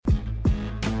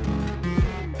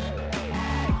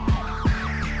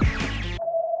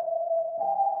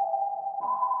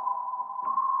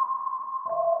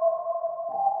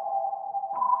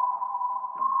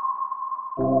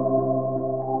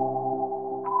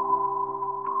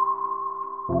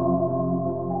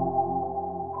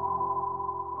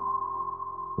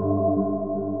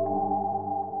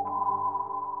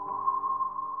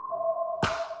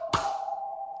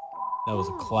was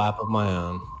a clap of my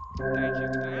own. Thank you,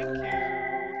 thank you.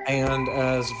 And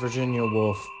as Virginia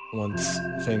Woolf once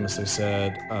famously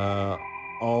said,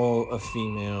 all a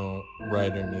female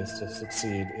writer needs to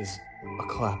succeed is a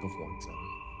clap of one's own.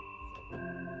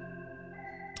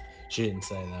 She didn't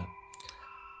say that.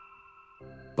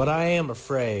 But I am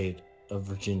afraid of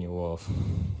Virginia Woolf.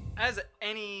 As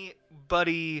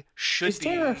anybody should She's be.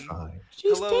 terrifying.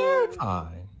 She's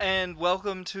terrifying. And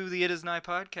welcome to the It Is Night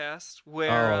podcast,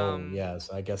 where yes,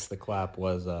 I guess the clap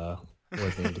was the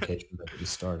indication that we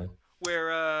started.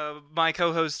 Where my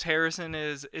co-host Harrison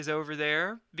is over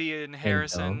there being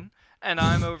Harrison, and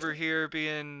I'm over here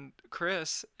being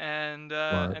Chris, and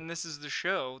this is the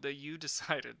show that you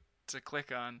decided to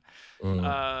click on.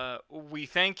 We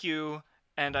thank you.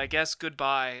 And I guess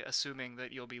goodbye, assuming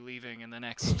that you'll be leaving in the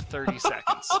next 30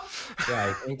 seconds.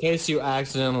 Right. In case you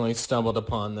accidentally stumbled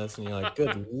upon this and you're like,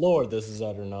 good Lord, this is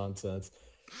utter nonsense.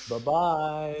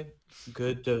 Bye-bye.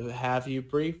 Good to have you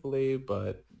briefly,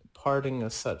 but parting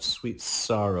of such sweet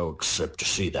sorrow, except to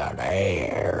see that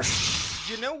ass.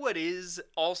 You know what is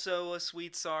also a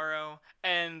sweet sorrow?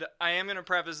 And I am going to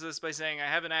preface this by saying I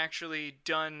haven't actually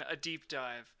done a deep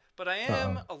dive, but I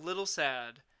am a little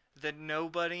sad that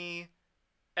nobody,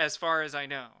 as far as I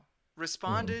know,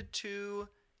 responded to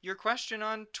your question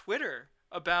on Twitter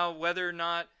about whether or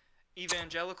not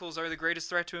evangelicals are the greatest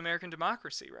threat to American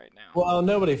democracy right now. Well,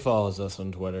 nobody follows us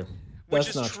on Twitter.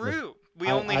 Which is true. We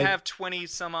only have 20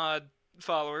 some odd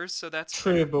followers, so that's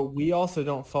true, fair. But we also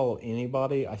don't follow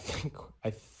anybody. I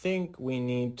think we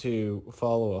need to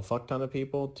follow a fuck ton of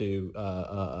people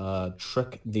to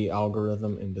trick the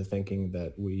algorithm into thinking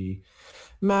that we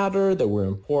matter, that we're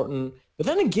important. But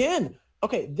then again,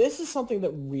 okay, this is something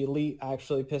that really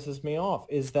actually pisses me off,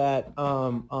 is that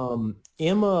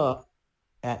Emma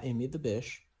at Emmy the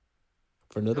Bish,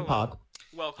 friend of the pod.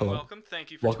 Welcome.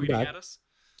 Thank you for tweeting at us.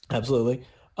 Absolutely.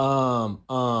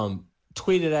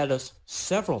 Tweeted at us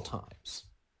several times.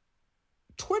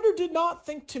 Twitter did not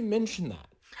think to mention that.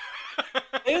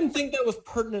 They didn't think that was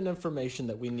pertinent information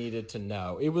that we needed to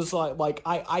know. It was like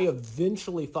I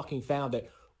eventually fucking found it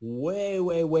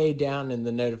way down in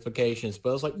the notifications, but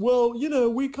I was like, well,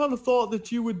 we kind of thought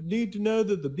that you would need to know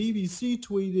that the BBC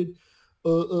tweeted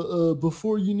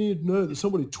before you need to know that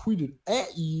somebody tweeted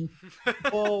at you.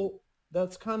 Well,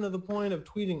 that's kind of the point of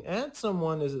tweeting at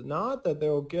someone, is it not? That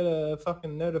they'll get a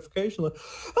fucking notification like,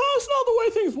 oh, it's not the way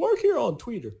things work here on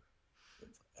Twitter.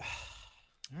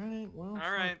 All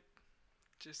right.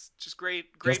 Just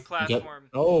great platform.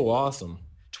 Awesome.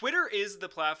 Twitter is the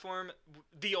platform,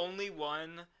 the only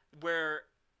one where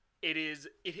and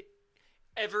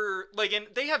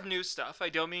they have new stuff. I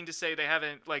don't mean to say they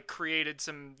haven't created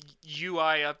some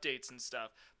UI updates and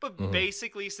stuff, but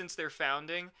basically since their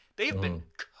founding, they've been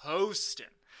coasting.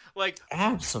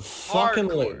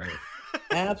 Absolutely.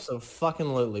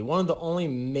 Absolutely. One of the only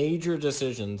major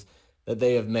decisions that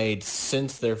they have made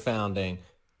since their founding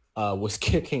was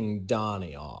kicking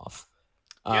Donnie off.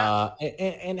 Yeah.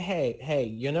 And hey,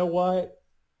 you know what?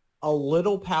 A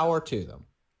little power to them.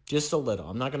 Just a little.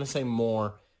 I'm not going to say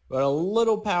more, but a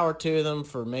little power to them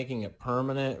for making it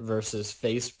permanent versus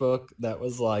Facebook that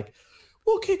was like,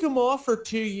 we'll kick him off for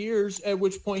 2 years, at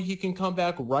which point he can come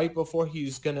back right before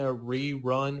he's going to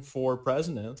rerun for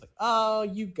president. It's like, oh,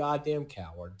 you goddamn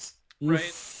cowards. You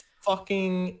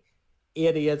fucking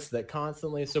idiots that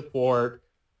constantly support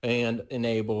and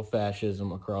enable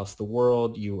fascism across the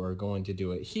world. You are going to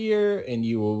do it here, and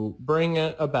you will bring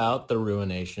about the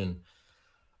ruination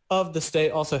of the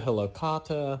state. Also, hello,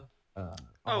 Kata,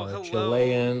 hello.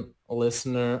 Chilean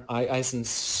listener. I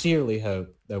sincerely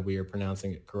hope that we are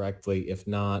pronouncing it correctly. If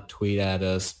not, tweet at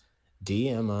us,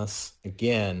 DM us.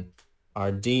 Again,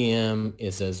 our DM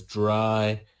is as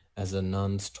dry as a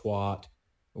nun's twat.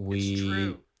 It's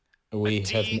true.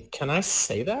 Can I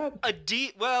say that?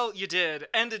 Well, you did.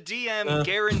 And a DM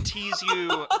guarantees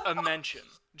you a mention.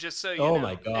 Just so you know. Oh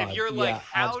my God. If you're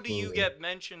how do you get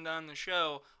mentioned on the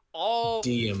show? All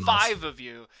DMs. 5 of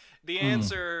you. The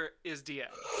answer is DM.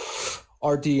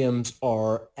 Our DMs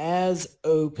are as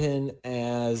open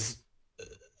as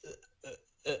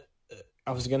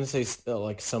I was gonna say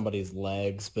somebody's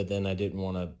legs, but then I didn't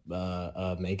want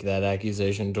to make that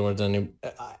accusation towards any.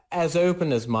 As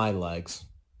open as my legs.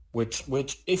 Which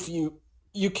if you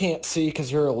can't see because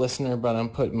you're a listener, but I'm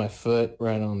putting my foot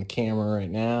right on the camera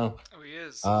right now. Oh, he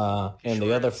is. And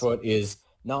the other foot is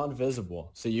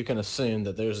non-visible, so you can assume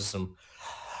that there's some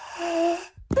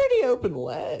pretty open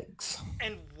legs.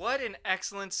 And what an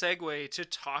excellent segue to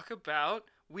talk about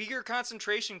Uyghur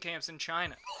concentration camps in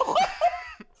China.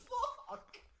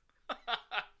 Fuck.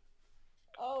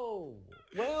 Oh,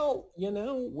 well,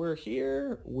 we're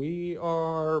here. We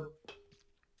are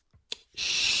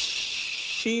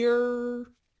We're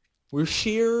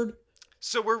sheared.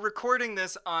 So we're recording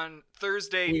this on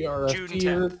Thursday, We are June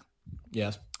feared. 10th.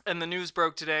 Yes. And the news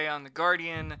broke today on The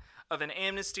Guardian of an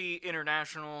Amnesty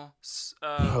International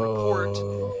report.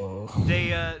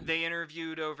 They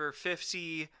interviewed over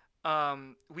 50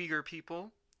 Uyghur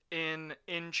people in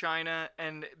China,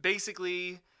 and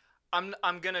basically, I'm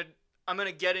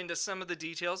gonna get into some of the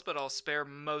details, but I'll spare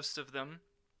most of them.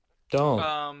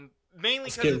 Don't. Mainly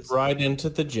Let's because get right into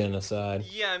the genocide.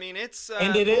 Yeah, I mean it's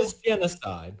and it is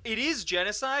genocide. It is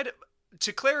genocide.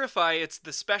 To clarify, it's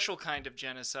the special kind of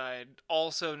genocide,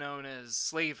 also known as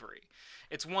slavery.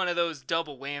 It's one of those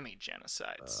double whammy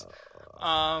genocides.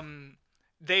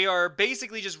 They are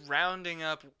basically just rounding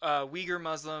up Uyghur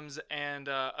Muslims and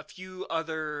a few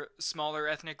other smaller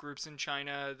ethnic groups in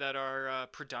China that are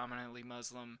predominantly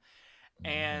Muslim,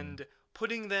 and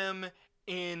putting them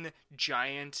in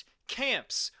giant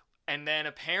camps. And then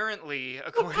apparently,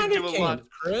 according to a lot,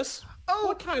 Chris,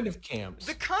 what kind of camps?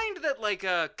 The kind that like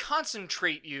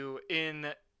concentrate you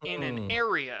in an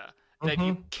area that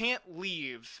you can't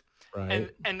leave,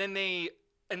 right? And then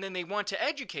they want to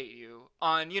educate you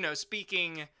on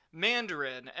speaking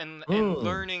Mandarin and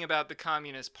learning about the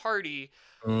Communist Party.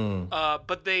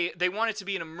 But they want it to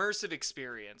be an immersive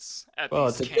experience at these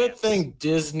camps. It's a good thing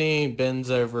Disney bends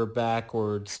over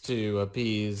backwards to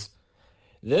appease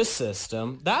this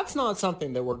system. That's not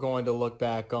something that we're going to look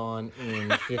back on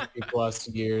in 50 plus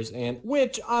years, and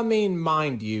which, I mean,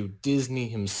 mind you, Disney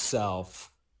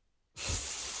himself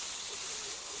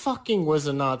fucking was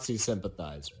a Nazi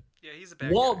sympathizer. Yeah, he's a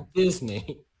bad Walt guy.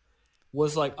 Disney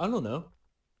was like, I don't know,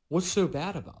 what's so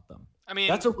bad about them? I mean,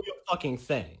 that's a real fucking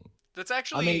thing. That's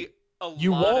actually a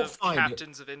you lot won't of find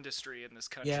captains of industry in this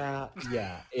country. Yeah,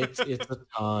 it's a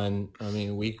ton. I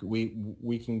mean,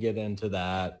 we can get into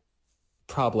that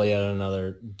probably at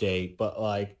another date, but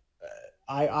like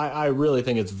I really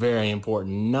think it's very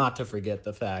important not to forget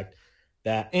the fact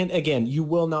that, and again, you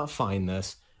will not find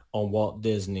this on Walt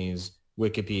Disney's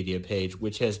Wikipedia page,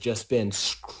 which has just been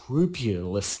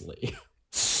scrupulously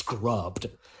scrubbed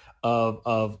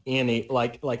of any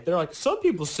like they're like, some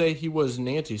people say he was an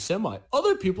anti-Semite,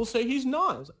 other people say he's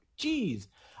not. I was like, geez,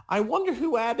 I wonder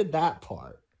who added that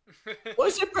part.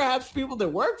 Was it perhaps people that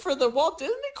work for the Walt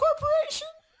Disney Corporation?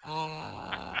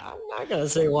 I'm not gonna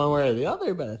say one way or the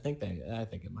other, but I think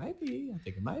it might be.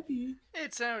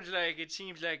 It sounds like, it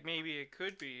seems like maybe it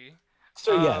could be.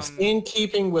 So yes, in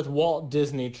keeping with Walt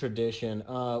Disney tradition,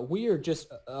 we are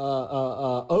just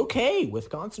okay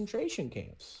with concentration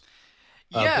camps.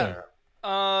 Yeah.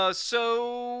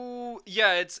 So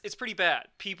yeah, it's pretty bad.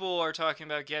 People are talking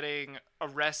about getting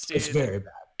arrested. It's very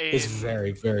bad. It's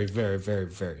very, very, very, very,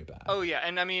 very bad. Oh yeah,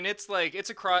 and I mean it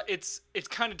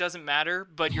kind of doesn't matter,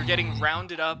 but you're getting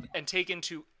rounded up and taken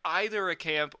to either a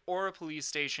camp or a police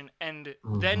station, and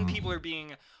then people are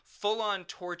being full on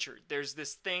tortured. There's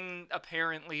this thing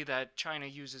apparently that China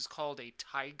uses called a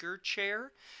tiger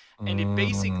chair, and it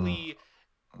basically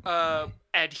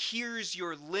adheres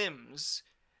your limbs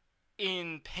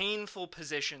in painful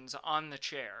positions on the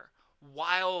chair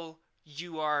while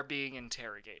you are being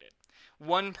interrogated.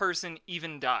 One person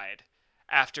even died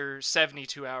after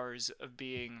 72 hours of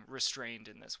being restrained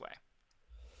in this way.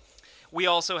 We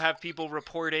also have people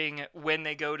reporting when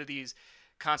they go to these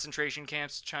concentration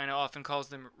camps, China often calls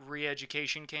them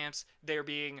re-education camps, they're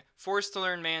being forced to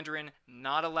learn Mandarin,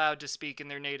 not allowed to speak in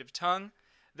their native tongue.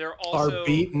 They're also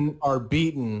are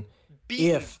beaten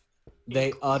if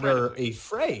they utter a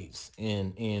phrase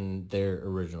in their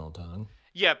original tongue.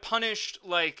 Yeah, punished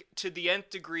like to the nth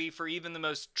degree for even the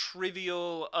most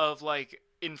trivial of like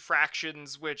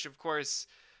infractions, which of course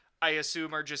I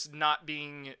assume are just not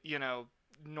being,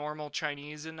 normal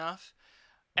Chinese enough.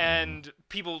 And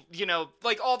people,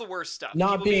 like all the worst stuff.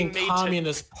 Not being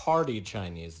Communist Party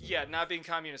Chinese enough. Yeah, not being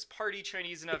Communist Party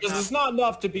Chinese enough. Because it's not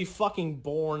enough to be fucking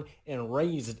born and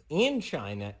raised in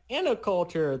China in a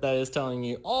culture that is telling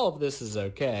you all of this is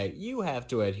okay. You have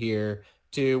to adhere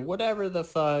to whatever the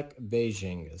fuck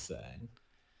Beijing is saying.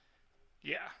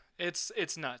 Yeah,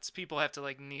 it's nuts. People have to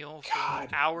like kneel for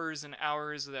hours and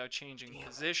hours without changing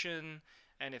position,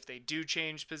 and if they do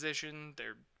change position,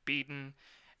 they're beaten.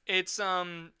 It's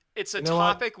a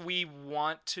topic we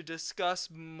want to discuss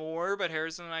more, but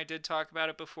Harrison and I did talk about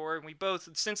it before, and we both,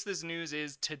 since this news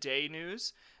is today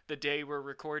news, the day we're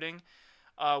recording,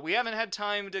 we haven't had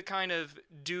time to kind of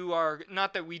do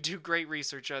not that we do great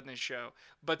research on this show,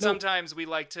 but sometimes we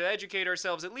like to educate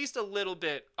ourselves at least a little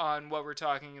bit on what we're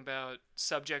talking about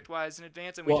subject-wise in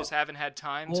advance, and we just haven't had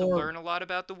time to learn a lot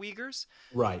about the Uyghurs.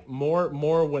 Right.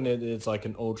 More when it's like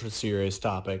an ultra-serious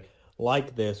topic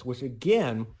like this, which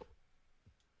again,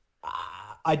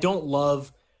 I don't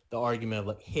love the argument of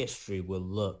like history will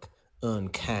look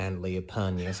unkindly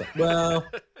upon you. It's like, well,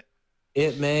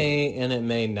 it may and it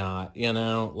may not,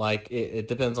 like it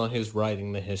depends on who's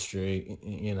writing the history,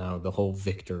 the whole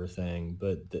victor thing.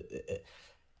 But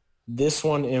this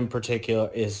one in particular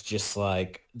is just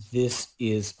like, this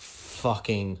is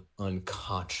fucking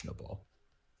unconscionable.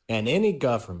 And any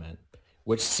government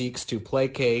which seeks to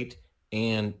placate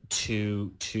and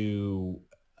to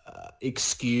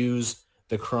excuse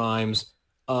the crimes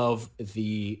of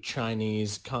the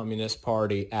Chinese Communist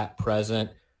Party at present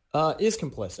is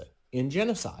complicit in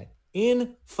genocide.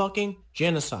 In fucking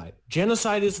genocide.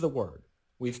 Genocide is the word.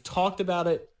 We've talked about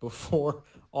it before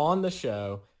on the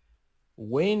show.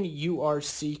 When you are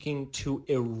seeking to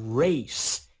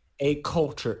erase a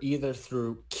culture, either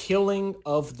through killing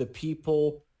of the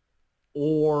people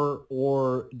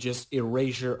or just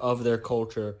erasure of their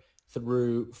culture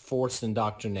through forced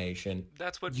indoctrination.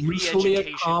 That's what usually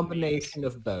re-education a combination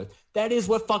means. of both. That is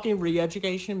what fucking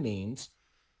re-education means.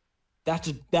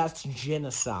 That's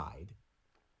genocide.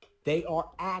 They are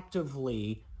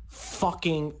actively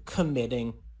fucking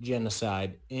committing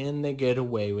genocide, and they get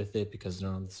away with it because they're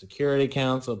on the Security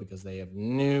Council, because they have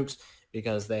nukes,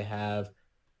 because they have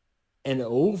an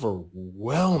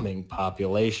overwhelming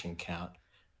population count,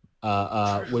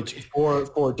 which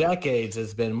for decades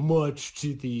has been much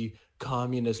to the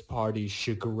Communist Party's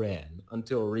chagrin,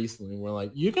 until recently we're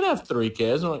like, you can have 3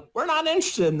 kids. I'm like, we're not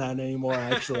interested in that anymore,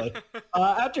 actually.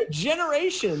 After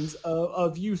generations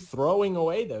of you throwing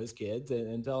away those kids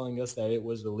and telling us that it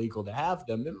was illegal to have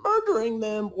them and murdering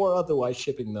them or otherwise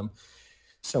shipping them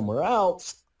somewhere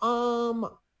else, I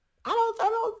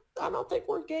don't think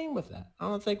we're game with that. I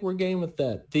don't think we're game with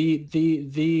that.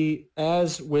 The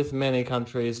as with many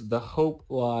countries, the hope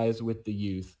lies with the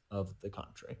youth of the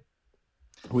country.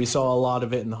 We saw a lot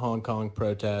of it in the Hong Kong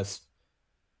protests.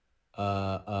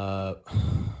 I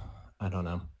don't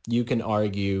know. You can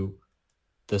argue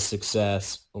the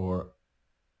success or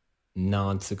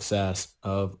non-success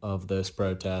of those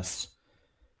protests.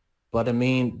 But I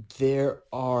mean, there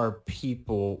are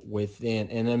people within,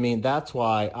 and I mean, that's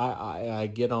why I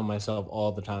get on myself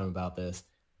all the time about this.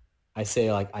 I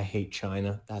say, like, I hate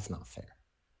China. That's not fair.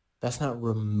 That's not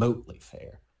remotely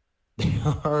fair.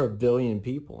 There are 1 billion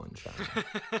people in China.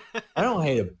 I don't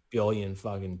hate 1 billion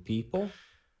fucking people.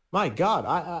 My God,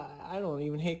 I don't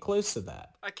even hate close to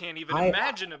that. I can't even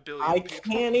imagine 1 billion people.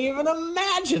 I can't even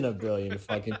imagine 1 billion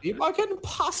fucking people. I couldn't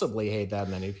possibly hate that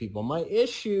many people. My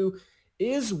issue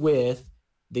is with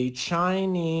the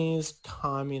Chinese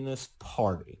Communist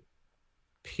Party.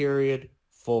 Period.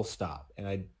 Full stop.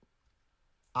 And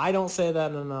I don't say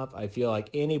that enough. I feel like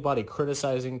anybody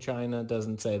criticizing China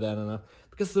doesn't say that enough,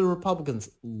 because the Republicans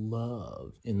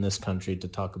love in this country to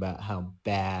talk about how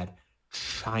bad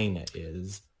China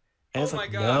is. And it's my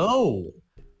like, God. no,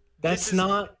 that's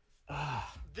not.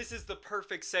 This is the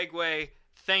perfect segue.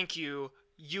 Thank you.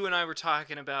 You and I were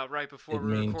talking about right before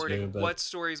we were recording what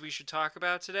stories we should talk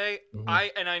about today. Mm-hmm.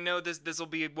 I know this will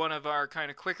be one of our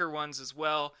kind of quicker ones as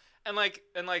well. And like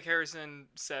Harrison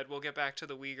said, we'll get back to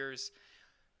the Uyghurs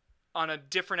on a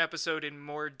different episode in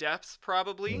more depth.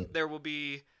 Probably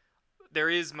there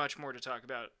is much more to talk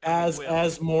about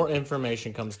as more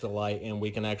information comes to light, and we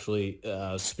can actually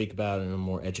speak about it in a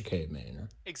more educated manner.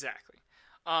 Exactly.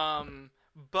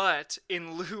 But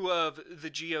in lieu of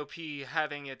the GOP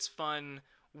having its fun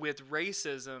with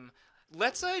racism,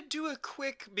 let's do a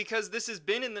quick, because this has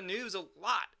been in the news a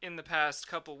lot in the past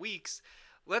couple weeks,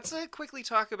 let's quickly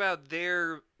talk about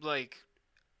their, like,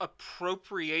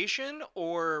 appropriation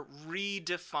or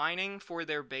redefining for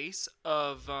their base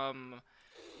of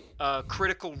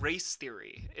critical race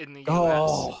theory in the U.S.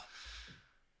 Oh,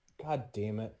 God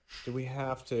damn it. Do we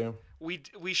have to? We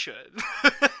should.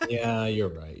 Yeah, you're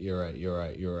right.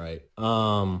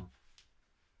 Wow.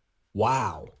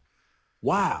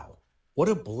 What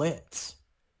a blitz.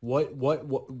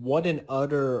 What an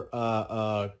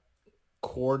utter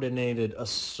coordinated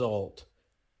assault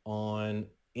on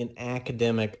an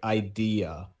academic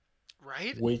idea.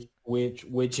 Right?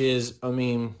 Which is, I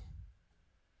mean,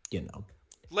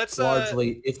 Let's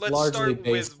largely start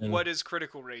based with what is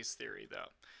critical race theory, though,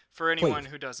 for anyone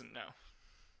who doesn't know.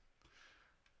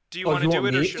 Do you want to do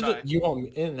it, or should I? You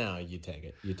want me? No, you take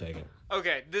it.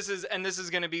 Okay, this is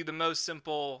going to be the most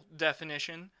simple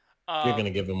definition. You're going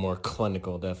to give a more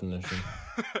clinical definition.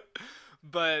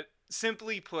 But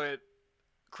simply put,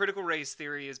 critical race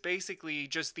theory is basically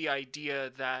just the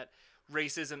idea that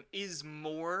racism is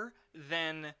more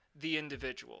than the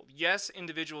individual. Yes,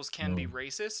 individuals can be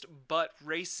racist, but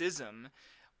racism,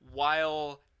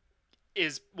 while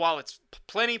is, while it's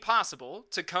plenty possible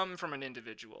to come from an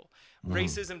individual,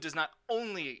 racism does not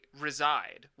only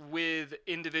reside with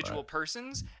individual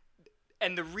persons.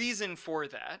 And the reason for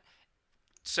that,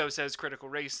 so says critical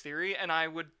race theory, and I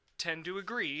would tend to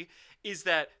agree, is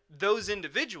that those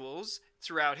individuals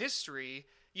throughout history,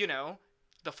 you know,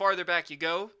 the farther back you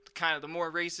go, kind of the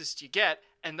more racist you get,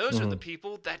 and those are the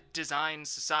people that design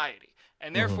society.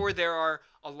 And therefore there are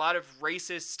a lot of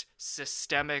racist,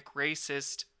 systemic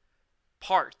racist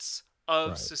parts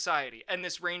of society. And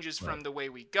this ranges from the way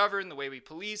we govern, the way we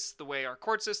police, the way our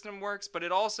court system works, but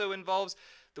it also involves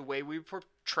the way we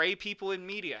portray people in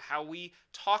media, how we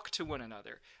talk to one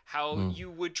another, how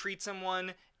you would treat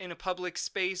someone in a public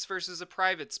space versus a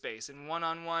private space, and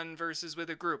one-on-one versus with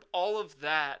a group. All of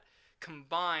that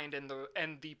combined, and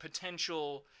the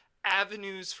potential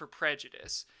avenues for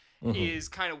prejudice is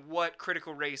kind of what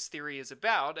critical race theory is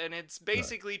about. And it's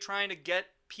basically trying to get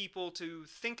people to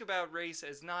think about race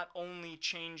as not only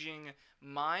changing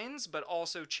minds, but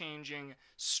also changing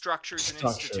structures and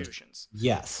institutions.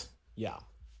 Yes. Yeah.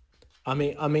 I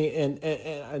mean,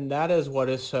 and that is what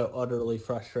is so utterly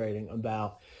frustrating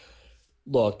about.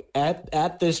 Look,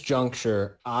 at this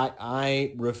juncture,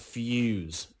 I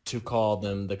refuse to call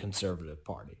them the conservative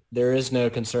party. There is no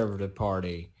conservative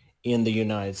party in the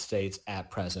United States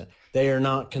at present. They are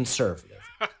not conservative.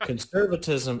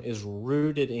 Conservatism is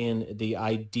rooted in the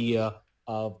idea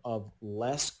of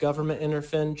less government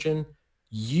intervention.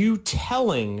 You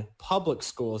telling public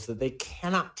schools that they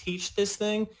cannot teach this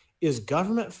thing is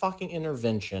government fucking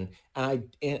intervention, and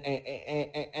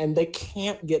they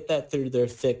can't get that through their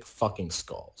thick fucking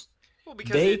skulls. Well,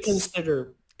 because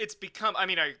it's become, I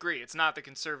mean, I agree, it's not the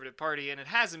conservative party, and it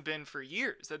hasn't been for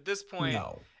years. At this point,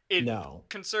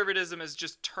 conservatism has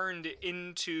just turned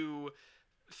into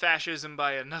fascism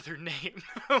by another name.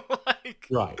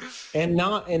 Right. And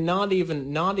not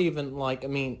even like, I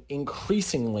mean,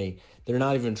 increasingly they're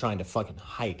not even trying to fucking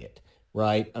hide it,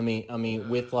 right? I mean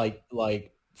with like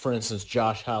for instance,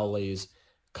 Josh Hawley's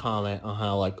comment on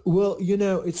how, like, well, you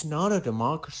know, it's not a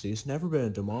democracy. It's never been a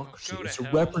democracy. It's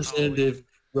a representative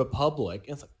republic.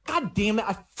 And it's like, God damn it,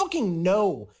 I fucking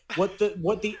know what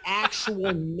the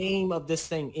actual name of this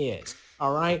thing is.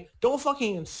 All right? Don't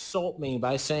fucking insult me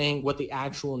by saying what the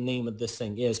actual name of this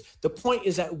thing is. The point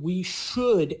is that we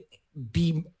should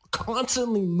be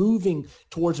constantly moving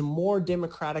towards more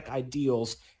democratic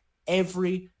ideals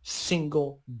every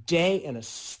single day, and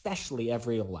especially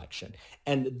every election.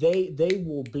 And they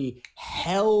will be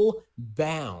hell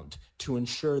bound to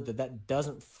ensure that that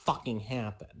doesn't fucking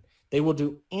happen. They will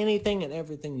do anything and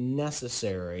everything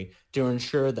necessary to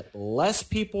ensure that less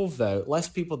people vote, less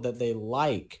people that they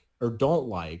like or don't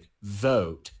like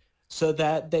vote, so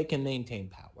that they can maintain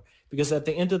power. Because at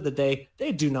the end of the day,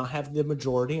 they do not have the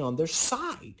majority on their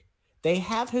side. They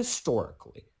have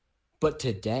historically. But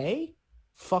today,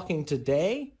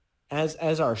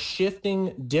 as our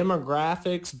shifting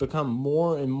demographics become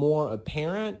more and more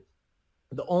apparent,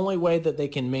 the only way that they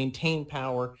can maintain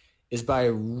power is by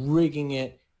rigging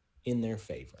it in their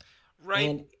favor. Right.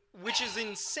 And, which is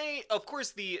insane. Of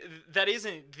course, that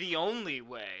isn't the only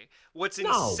way. What's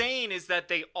insane is that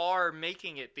they are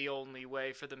making it the only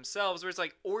way for themselves, where it's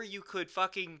like, or you could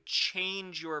fucking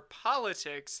change your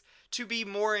politics to be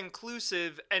more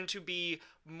inclusive and to be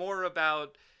more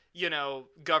about, you know,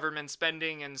 government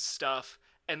spending and stuff,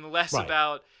 and less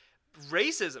about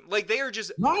racism. Like, they are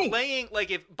just playing, like,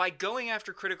 if by going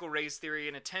after critical race theory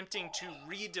and attempting to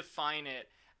redefine it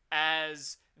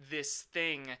as this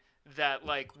thing that,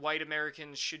 like, white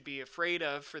Americans should be afraid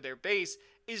of for their base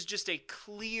is just a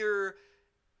clear,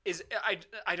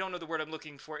 I don't know the word I'm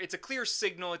looking for. It's a clear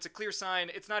signal. It's a clear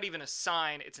sign. It's not even a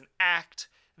sign. It's an act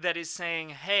that is saying,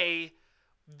 hey,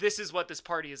 this is what this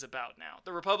party is about now.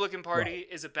 The Republican Party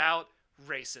is about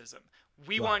racism.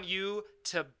 We want you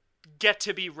to get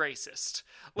to be racist.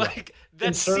 Like,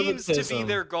 that seems to be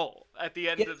their goal at the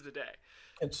end of the day.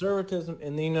 Conservatism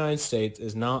in the United States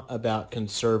is not about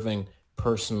conserving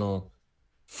personal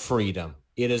freedom.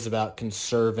 It is about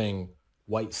conserving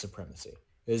white supremacy.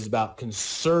 It is about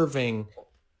conserving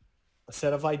a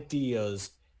set of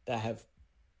ideas that have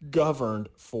governed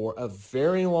for a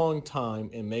very long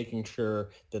time, and making sure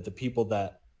that the people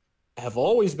that have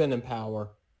always been in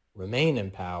power remain in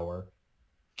power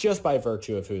just by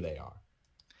virtue of who they are.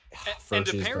 And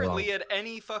apparently at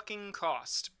any fucking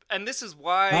cost. And this is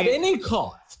why... At any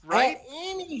cost. Right? At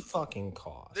any fucking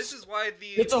cost. This is why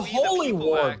It's a holy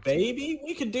war, baby.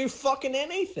 We could do fucking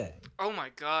anything. Oh my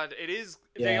god, it is...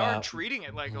 Yeah. They are treating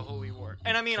it like a holy war.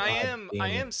 And I mean, I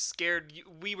am scared.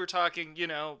 We were talking, you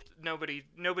know, nobody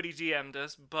DM'd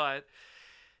us, but,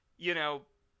 you know,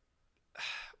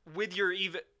 with your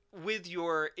with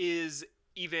your is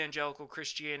evangelical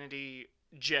Christianity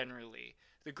generally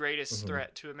the greatest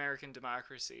threat to American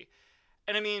democracy?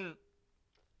 And I mean,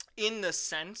 in the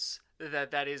sense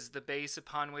that that is the base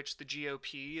upon which the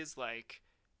GOP is like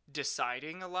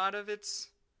deciding a lot of its,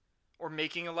 or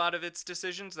making a lot of its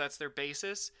decisions, that's their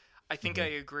basis. I think I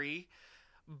agree,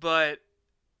 but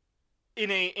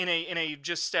in a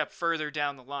just step further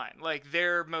down the line, like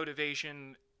their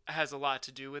motivation has a lot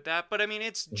to do with that. But I mean,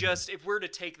 it's just, if we're to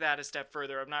take that a step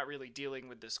further, I'm not really dealing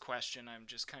with this question, I'm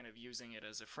just kind of using it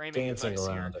as a framing device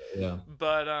here. Yeah.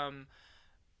 But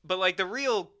like the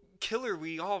real killer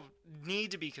we all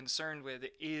need to be concerned with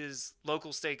is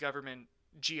local state government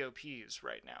GOPs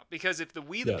right now, because if the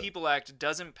We the People Act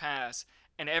doesn't pass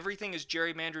and everything is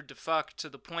gerrymandered to fuck to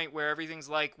the point where everything's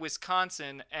like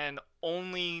Wisconsin and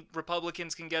only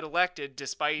Republicans can get elected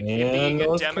despite it being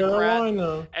a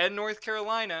Democrat, and North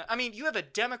Carolina. I mean, you have a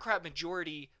Democrat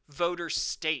majority voter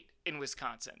state in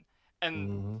Wisconsin,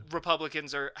 and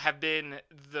Republicans have been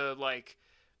the like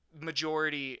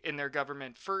majority in their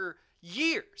government for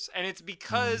years, and it's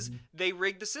because they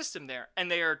rigged the system there,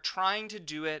 and they are trying to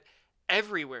do it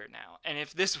everywhere now. And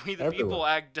if this We the People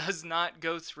Act does not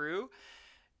go through,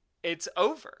 it's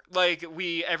over. Like,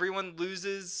 everyone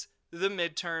loses the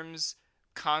midterms,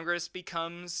 Congress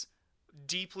becomes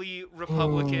deeply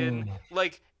Republican.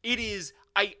 Like, it is,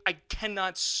 I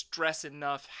cannot stress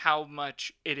enough how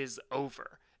much it is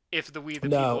over if the We the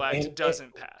People Act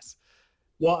doesn't pass.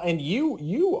 Well, and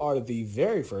you are the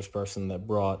very first person that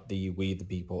brought the We the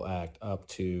People Act up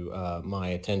to my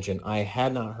attention. I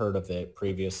had not heard of it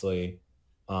previously,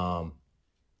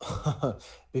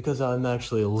 because I'm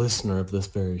actually a listener of this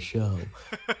very show.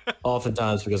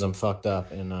 Oftentimes because I'm fucked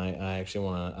up and I actually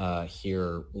want to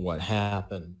hear what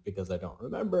happened because I don't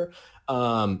remember.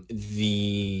 Upon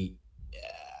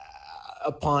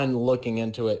looking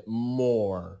into it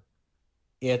more,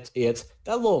 it's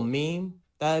that little meme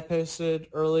that I posted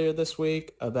earlier this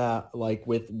week about like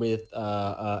with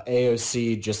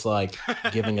AOC just like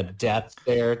giving a death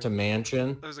stare to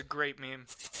Manchin. That was a great meme.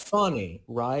 Funny,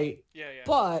 right? Yeah.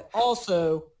 But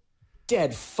also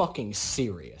dead fucking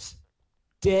serious.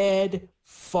 Dead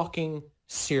fucking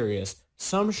serious.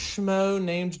 Some schmo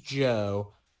named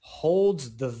Joe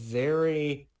holds the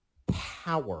very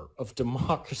power of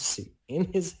democracy in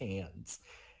his hands,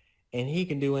 and he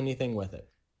can do anything with it.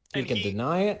 He can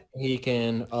deny it. He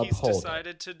can uphold it. He's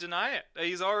decided to deny it.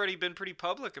 He's already been pretty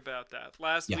public about that.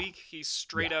 Last week, he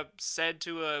straight up said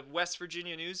to a West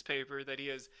Virginia newspaper that he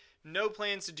has no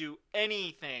plans to do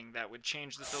anything that would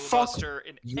change the filibuster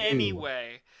in any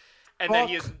way, and that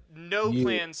he has no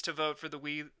plans to vote for the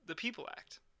We the People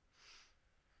Act.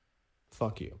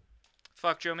 Fuck you.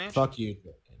 Fuck Joe Manchin. Fuck you,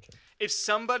 Joe Manchin. If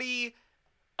somebody...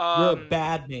 you're a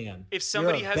bad man. If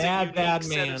somebody has a unique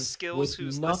set of skills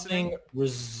who's nothing listening,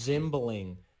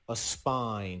 resembling a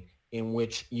spine in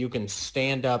which you can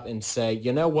stand up and say,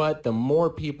 you know what, the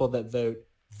more people that vote,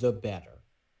 the better.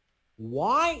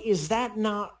 Why is that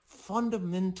not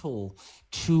fundamental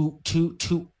to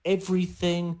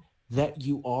everything that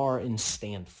you are and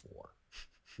stand for?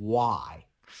 Why?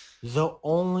 The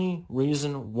only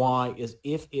reason why is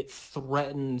if it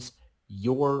threatens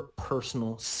your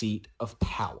personal seat of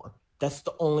power. That's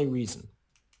the only reason.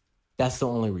 That's the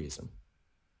only reason.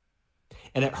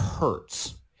 And it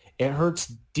hurts. It hurts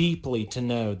deeply to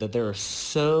know that there are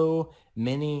so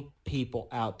many people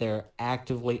out there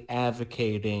actively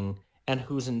advocating and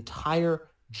whose entire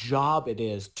job it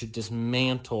is to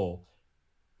dismantle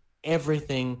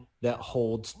everything that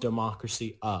holds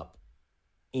democracy up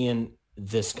in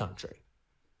this country.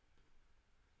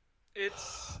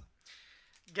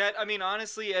 I mean,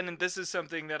 honestly, and this is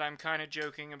something that I'm kind of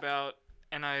joking about,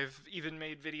 and I've even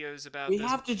made videos about this. We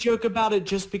have to joke about it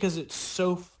just because it's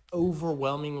so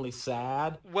overwhelmingly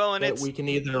sad that we can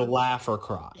either laugh or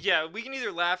cry. Yeah, we can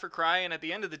either laugh or cry, and at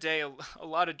the end of the day, a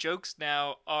lot of jokes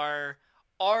now are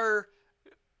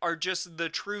just the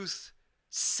truth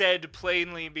said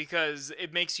plainly because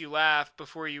it makes you laugh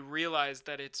before you realize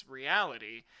that it's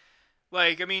reality.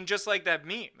 Like, I mean, just like that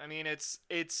meme. I mean, it's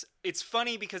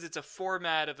funny because it's a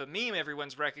format of a meme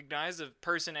everyone's recognized, of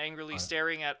person angrily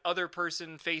staring at other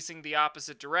person facing the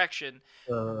opposite direction.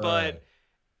 But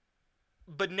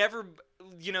never,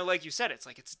 you know, like you said, it's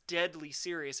like it's deadly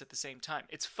serious at the same time.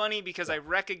 It's funny because I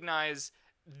recognize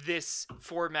this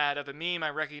format of a meme. I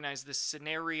recognize this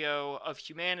scenario of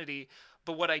humanity.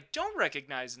 But what I don't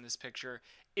recognize in this picture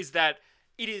is that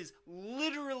it is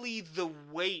literally the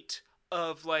weight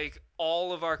of like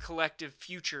all of our collective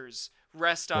futures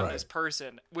rest on this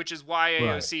person, which is why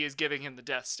AOC is giving him the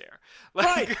death stare.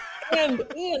 Right. And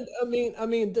I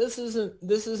mean this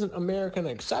isn't American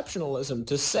exceptionalism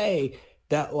to say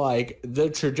that like the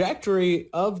trajectory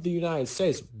of the United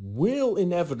States will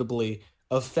inevitably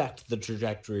affect the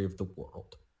trajectory of the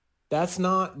world. That's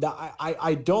not that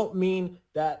I don't mean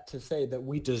that to say that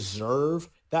we deserve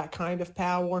that kind of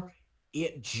power.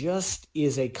 It just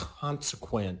is a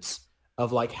consequence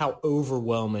of like how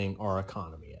overwhelming our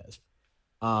economy is.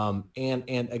 And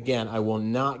again, I will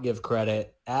not give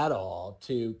credit at all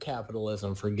to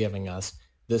capitalism for giving us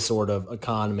this sort of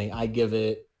economy. I give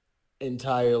it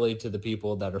entirely to the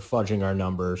people that are fudging our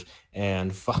numbers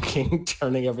and fucking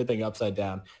turning everything upside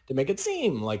down to make it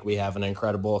seem like we have an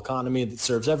incredible economy that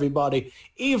serves everybody,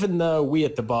 even though we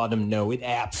at the bottom know it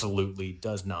absolutely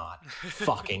does not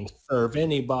fucking serve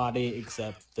anybody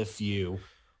except the few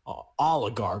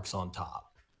oligarchs on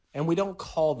top. And we don't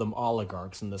call them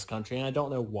oligarchs in this country, and I don't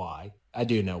know why. I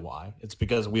do know why. It's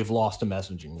because we've lost a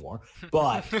messaging war.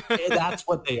 But that's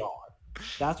what they are.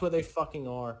 That's what they fucking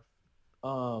are.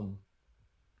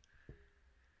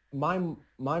 My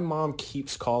mom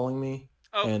keeps calling me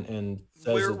and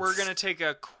says we're gonna take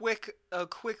a quick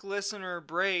listener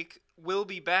break. We'll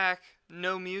be back.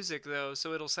 No music though,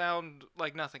 so it'll sound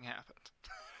like nothing happened.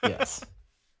 Yes.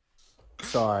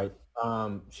 Sorry.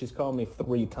 She's called me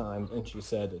 3 times and she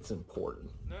said it's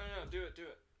important. No, do it.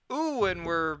 Ooh, and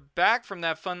we're back from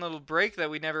that fun little break that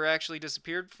we never actually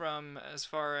disappeared from as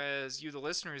far as you, the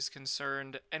listener, is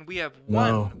concerned. And we have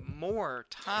one more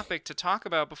topic to talk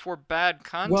about before bad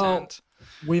content. Well,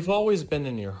 we've always been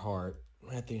in your heart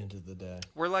at the end of the day.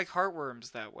 We're like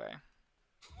heartworms that way.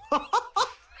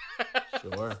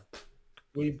 Sure.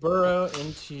 We burrow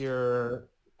into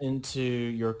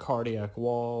your cardiac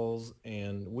walls,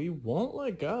 and we won't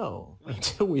let go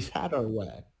until we've had our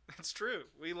way. It's true.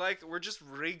 We're just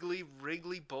wriggly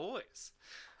boys.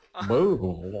 That's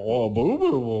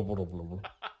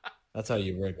how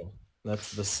you wriggle.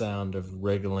 That's the sound of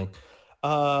wriggling.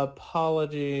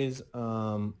 Apologies.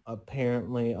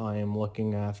 Apparently I am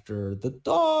looking after the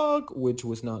dog, which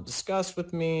was not discussed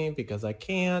with me because I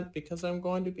can't, because I'm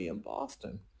going to be in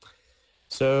Boston.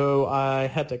 So I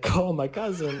had to call my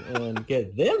cousin and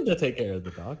get them to take care of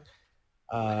the dog,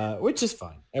 which is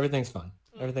fine. Everything's fine.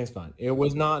 Everything's fine. It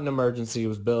was not an emergency. It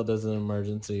was billed as an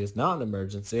emergency. It's not an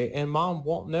emergency. And Mom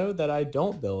won't know that I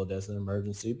don't bill it as an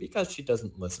emergency because she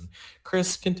doesn't listen.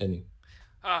 Chris, continue.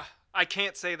 I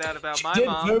can't say that about my mom. She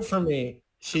did vote for me.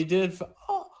 She did.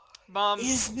 Mom.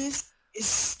 Is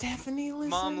Stephanie listening?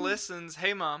 Mom listens.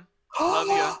 Hey, Mom. Love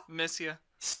you. Miss you.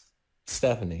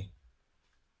 Stephanie.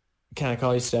 Can I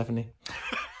call you Stephanie?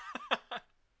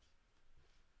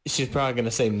 She's probably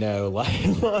gonna say no,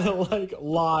 like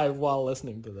live while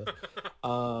listening to this.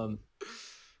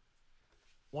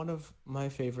 One of my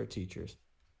favorite teachers.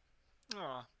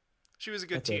 Aw, she was a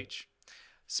good teach.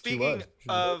 Speaking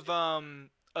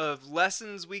of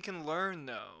lessons we can learn,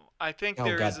 though, I think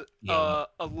there is a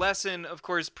lesson, of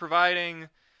course, providing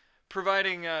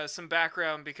some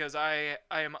background because I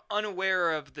am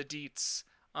unaware of the deets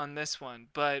on this one,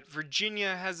 but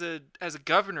Virginia has a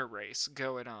governor race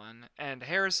going on, and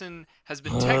Harrison has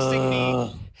been texting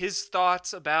me his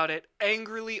thoughts about it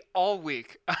angrily all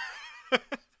week.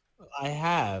 I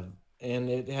have, and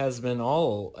it has been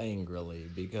all angrily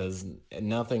because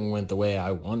nothing went the way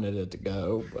I wanted it to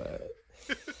go, but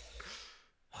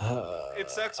it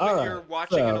sucks when you're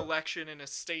watching an election in a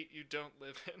state you don't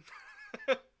live in.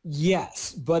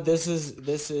 Yes, but this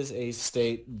is a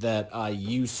state that I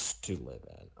used to live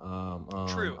in.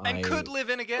 True, and could live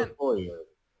in again.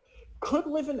 Could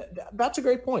live in. That's a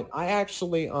great point. I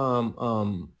actually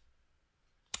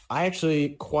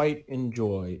quite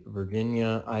enjoy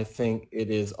Virginia. I think it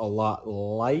is a lot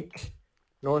like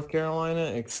North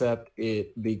Carolina, except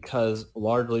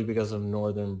largely because of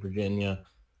Northern Virginia,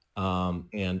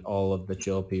 and all of the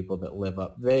chill people that live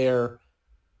up there.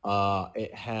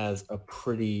 It has a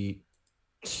pretty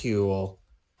cool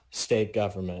state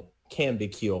government. Can be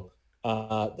cool.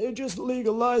 They just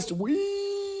legalized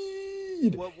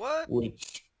weed. What?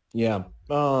 Which, yeah.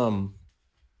 They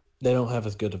don't have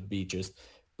as good of beaches,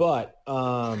 but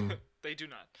they do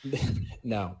not.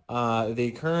 No.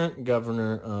 The current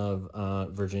governor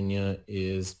of Virginia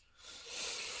is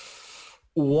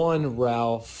one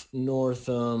Ralph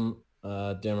Northam,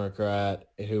 Democrat,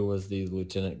 who was the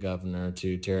lieutenant governor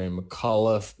to Terry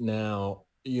McAuliffe. Now,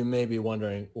 you may be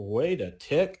wondering, wait a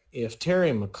tick, if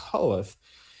Terry McAuliffe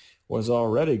was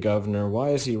already governor,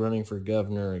 why is he running for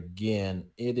governor again?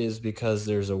 It is because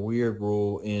there's a weird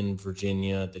rule in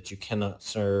Virginia that you cannot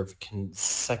serve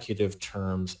consecutive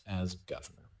terms as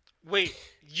governor. Wait,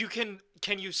 you can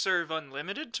can you serve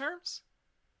unlimited terms?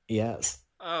 Yes.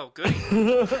 Oh, goody.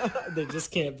 They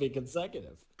just can't be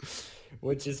consecutive,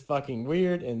 which is fucking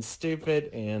weird and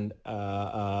stupid and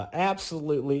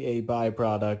absolutely a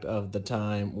byproduct of the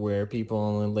time where people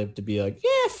only lived to be like,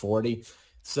 40.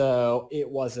 So it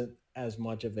wasn't as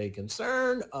much of a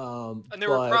concern. And there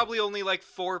were probably only like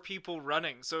 4 people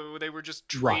running, so they were just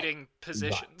trading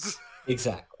positions. Right.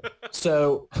 Exactly.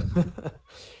 So,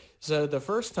 so the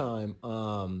first time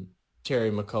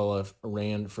Terry McAuliffe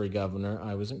ran for governor,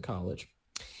 I was in college.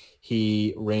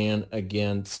 He ran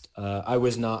against, I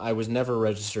was never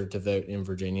registered to vote in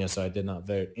Virginia, so I did not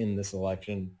vote in this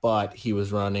election, but he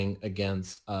was running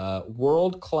against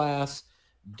world-class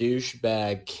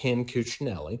douchebag Ken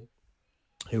Cuccinelli,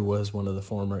 who was one of the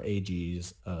former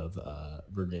AGs of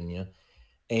Virginia,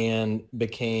 and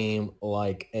became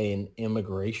like an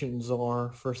immigration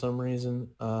czar for some reason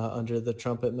under the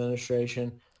Trump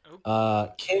administration.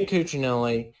 Ken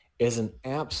Cuccinelli is an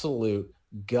absolute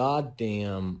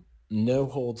goddamn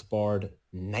no-holds-barred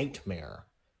nightmare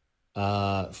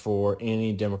for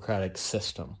any democratic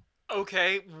system.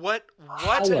 Okay, what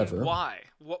however, and why?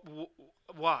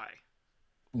 Why?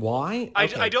 Why?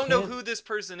 Okay, I don't know who this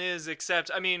person is,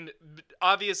 except, I mean,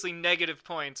 obviously negative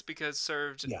points because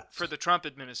served for the Trump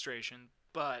administration,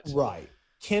 but... Right.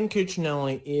 Ken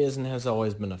Cuccinelli is and has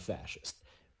always been a fascist.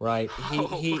 Right.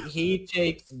 He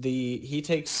takes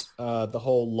the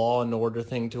whole law and order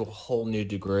thing to a whole new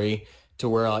degree, to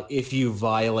where if you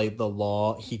violate the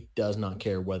law, he does not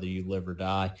care whether you live or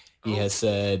die. He has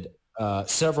said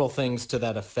several things to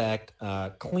that effect,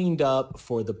 cleaned up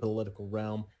for the political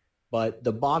realm. But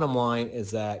the bottom line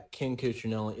is that Ken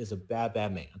Cuccinelli is a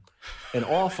bad man, an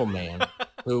awful man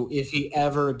who, if he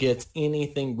ever gets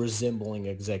anything resembling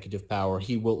executive power,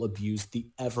 he will abuse the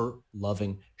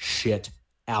ever-loving shit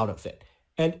out of it.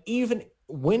 And even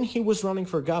when he was running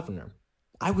for governor,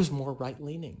 I was more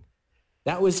right-leaning.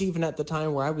 That was even at the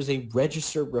time where I was a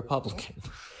registered Republican.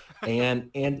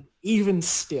 and even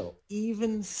still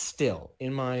in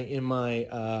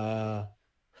my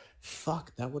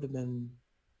fuck, that would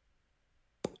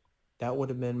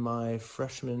have been my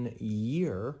freshman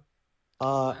year.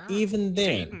 Even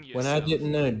then, when I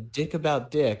didn't know dick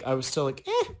about dick, I was still like,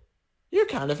 you're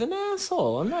kind of an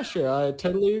asshole. I'm not sure I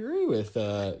totally agree with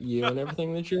you and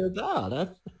everything that you're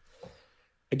about.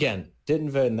 Again, didn't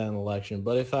vote in that election,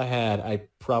 but if I had, I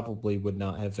probably would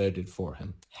not have voted for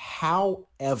him.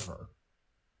 However,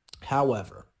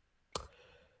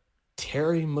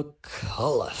 Terry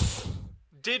McAuliffe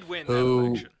did win that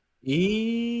election.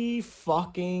 He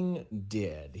fucking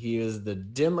did. He was the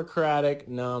Democratic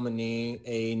nominee,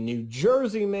 a New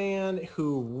Jersey man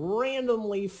who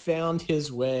randomly found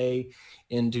his way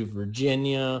into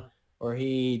Virginia, or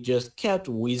he just kept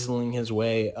weaseling his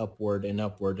way upward and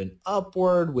upward and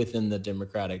upward within the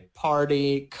Democratic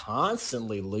Party,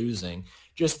 constantly losing.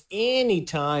 Just any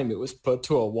time it was put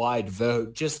to a wide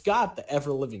vote, just got the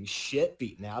ever-living shit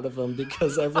beaten out of him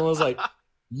because everyone was like,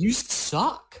 you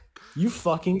suck. You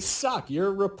fucking suck. You're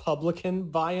a Republican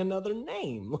by another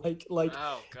name.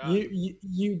 Oh, God.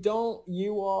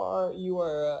 You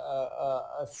are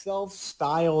a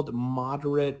self-styled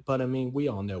moderate, but I mean, we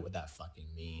all know what that fucking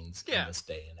means in this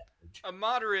day and age. A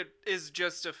moderate is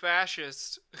just a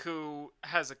fascist who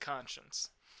has a conscience.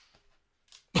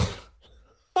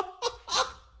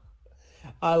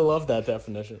 I love that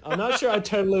definition. I'm not sure I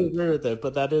totally agree with it,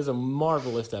 but that is a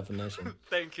marvelous definition.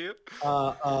 Thank you.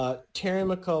 Terry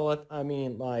McAuliffe, I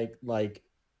mean, like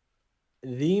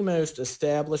the most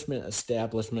establishment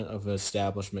of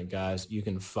establishment guys you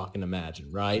can fucking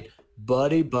imagine, right?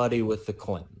 Buddy with the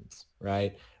Clintons,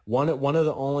 right? One of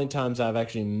the only times I've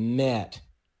actually met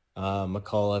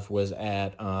McAuliffe was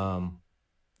at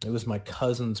it was my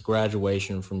cousin's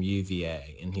graduation from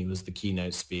UVA, and he was the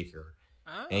keynote speaker.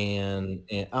 Oh. And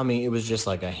I mean, it was just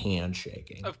like a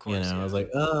handshaking. Of course, I was like,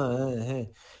 hey.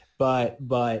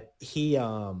 But he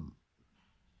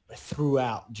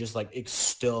throughout just like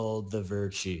extolled the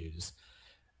virtues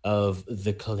of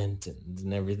the Clintons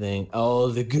and everything, all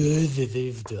the good that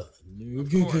they've done.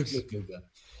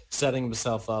 Setting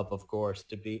himself up, of course,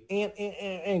 to be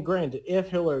and granted, if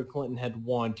Hillary Clinton had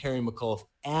won, Terry McAuliffe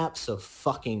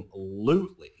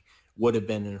abso-fucking-lutely would have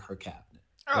been in her cabinet.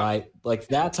 Right? Like,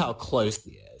 that's how close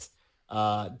he is.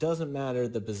 Doesn't matter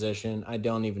the position. I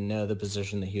don't even know the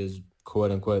position that he was,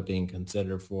 quote unquote, being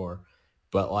considered for,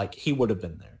 but like, he would have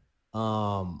been there.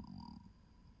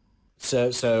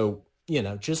 So,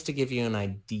 just to give you an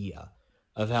idea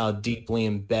of how deeply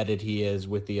embedded he is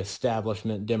with the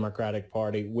establishment Democratic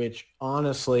Party, which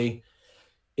honestly,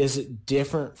 is it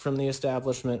different from the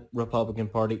establishment Republican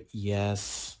Party?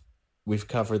 Yes. We've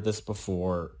covered this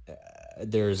before.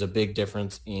 there's a big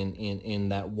difference in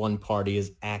that one party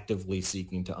is actively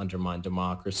seeking to undermine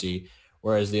democracy,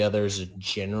 whereas the others are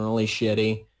generally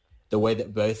shitty. The way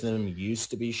that both of them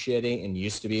used to be shitty and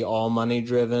used to be all money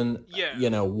driven, Yeah. you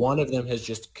know, one of them has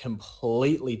just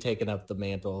completely taken up the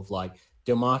mantle of like,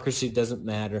 democracy doesn't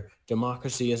matter.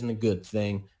 Democracy isn't a good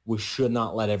thing. We should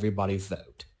not let everybody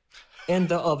vote. And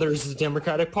the other is the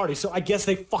Democratic Party. So I guess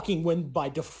they fucking win by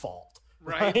default.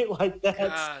 Right? Like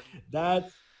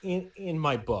that's in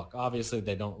my book. Obviously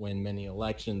they don't win many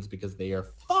elections because they are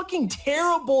fucking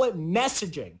terrible at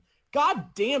messaging.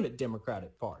 God damn it,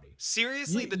 Democratic Party.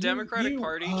 Seriously, the Democratic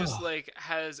Party just like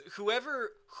has who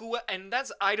and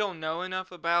that's I don't know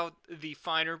enough about the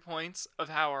finer points of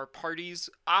how our parties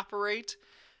operate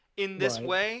in this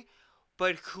way,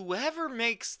 but whoever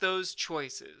makes those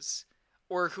choices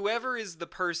or whoever is the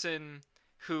person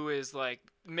who is like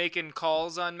making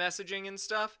calls on messaging and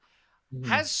stuff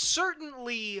has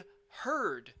certainly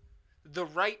heard the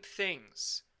right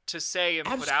things to say and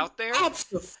put out there.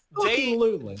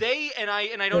 Absolutely. They and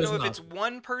I don't know if it's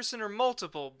one person or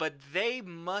multiple, but they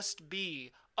must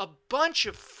be a bunch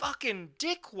of fucking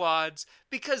dickwads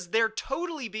because they're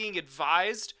totally being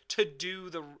advised to do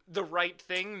the right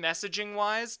thing messaging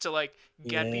wise to like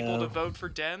get people to vote for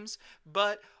Dems,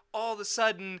 but all of a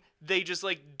sudden they just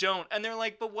like don't, and they're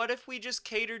like, but what if we just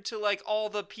catered to like all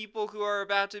the people who are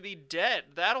about to be dead?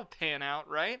 That'll pan out,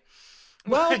 right?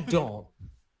 Well, don't.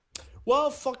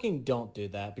 Well, fucking don't do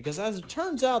that, because as it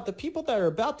turns out, the people that are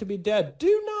about to be dead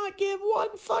do not give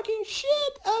one fucking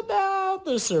shit about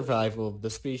the survival of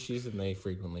the species, and they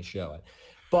frequently show it.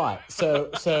 But so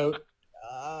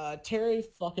Terry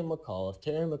fucking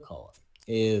McAuliffe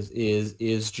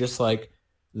is just like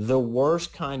the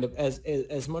worst kind of,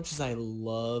 as much as I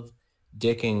love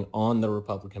dicking on the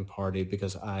Republican Party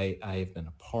because I have been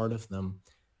a part of them,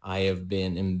 I have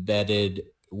been embedded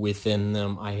within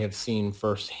them. I have seen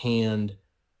firsthand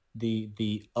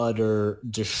the utter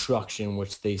destruction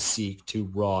which they seek to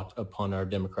wrought upon our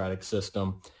democratic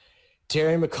system.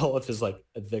 Terry McAuliffe is like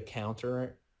the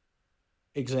counter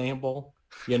example.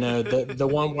 You know, the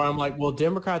one where I'm like, well,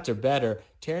 Democrats are better.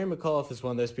 Terry McAuliffe is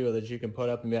one of those people that you can put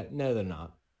up and be like, no, they're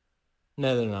not.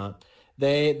 No, they're not.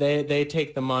 They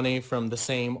take the money from the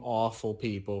same awful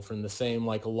people, from the same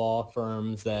like law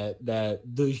firms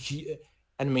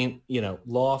I mean, you know,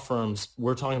 law firms,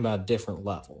 we're talking about a different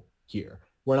level here.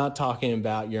 We're not talking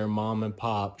about your mom and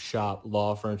pop shop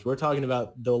law firms. We're talking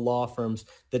about the law firms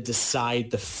that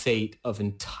decide the fate of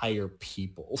entire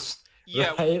peoples.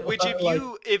 Yeah, right? Which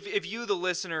if you the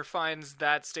listener finds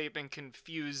that statement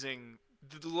confusing,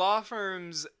 the law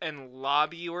firms and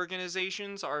lobby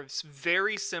organizations are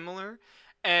very similar,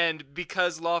 and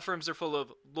because law firms are full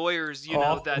of lawyers, you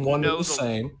know, that know the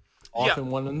same. Often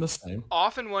one and the same.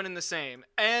 Often one and the same.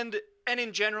 And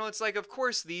in general, it's like, of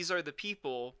course, these are the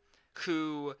people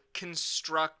who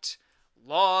construct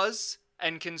laws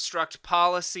and construct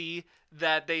policy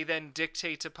that they then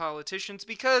dictate to politicians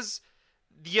because,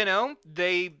 you know,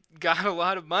 they got a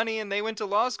lot of money and they went to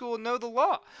law school and know the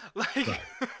law.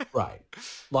 Right.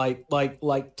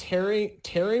 Like Terry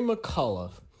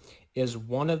McAuliffe is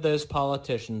one of those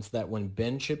politicians that when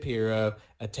Ben Shapiro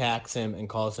attacks him and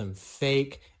calls him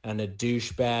fake and a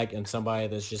douchebag and somebody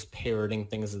that's just parroting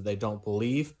things that they don't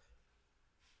believe,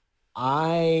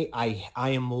 I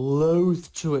am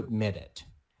loath to admit it.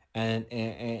 And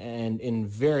in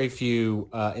very few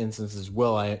instances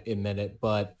will I admit it,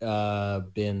 but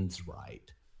Ben's right.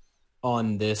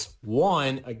 On this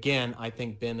one, again, I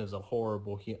think Ben is a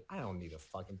horrible human. I don't need to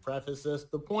fucking preface this.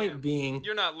 The point being,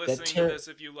 you're not listening to this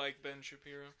if you like Ben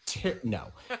Shapiro. No,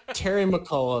 Terry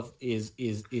McAuliffe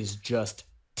is just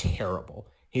terrible.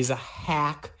 He's a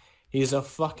hack. He's a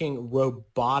fucking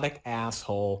robotic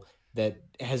asshole that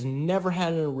has never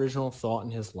had an original thought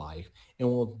in his life and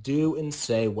will do and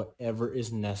say whatever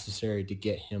is necessary to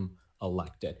get him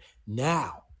elected.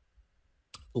 Now,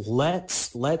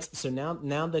 so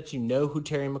now that you know who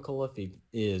Terry McAuliffe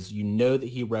is, you know that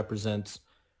he represents,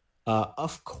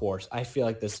 of course, I feel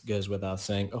like this goes without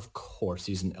saying, of course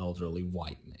he's an elderly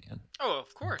white man. Oh,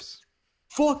 of course.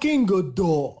 Fucking good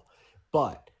dog.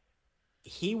 But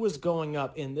he was going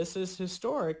up, and this is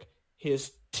historic,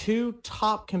 his two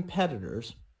top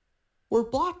competitors were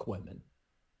black women,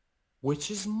 which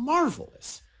is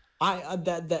marvelous.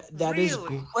 That really? Is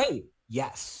great.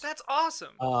 Yes. That's awesome.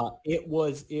 It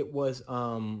was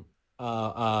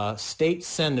State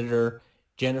Senator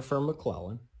Jennifer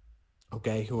McClellan,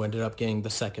 okay, who ended up getting the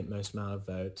second most amount of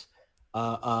votes,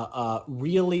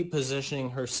 really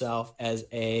positioning herself as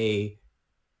a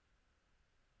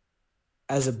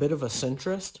bit of a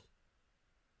centrist,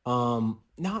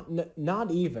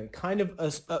 Not even kind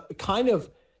of kind of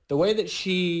the way that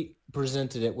she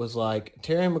presented it was like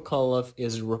Terry McAuliffe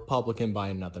is a Republican by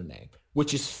another name,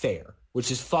 which is fair, which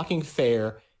is fucking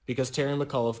fair because Terry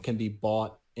McAuliffe can be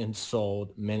bought and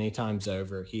sold many times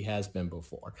over. He has been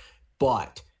before,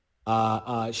 but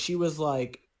she was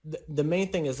like the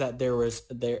main thing is that there's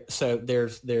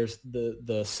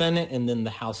the Senate and then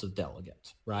the House of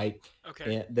Delegates, right?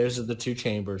 Okay. And those are the two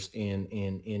chambers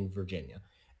in Virginia,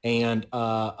 and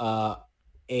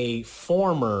a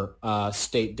former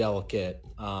state delegate,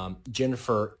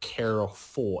 Jennifer Carroll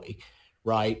Foy,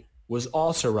 right, was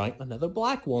also running, another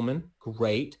black woman,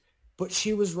 great, but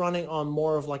she was running on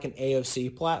more of like an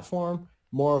AOC platform,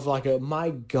 more of like a,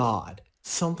 my God,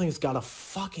 something's got to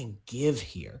fucking give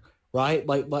here, right?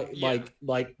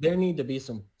 Like there need to be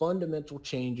some fundamental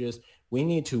changes. We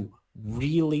need to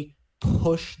really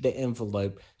push the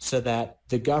envelope so that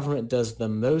the government does the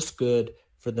most good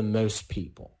for the most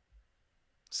people.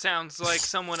 Sounds like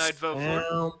someone I'd vote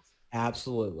for.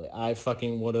 Absolutely. I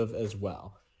fucking would have as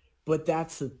well. But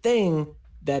that's the thing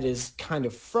that is kind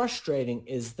of frustrating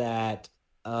is that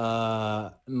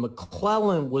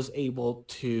McClellan was able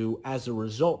to, as a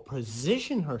result,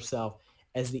 position herself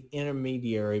as the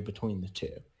intermediary between the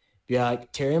two. Be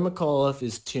like, Terry McAuliffe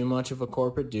is too much of a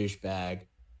corporate douchebag.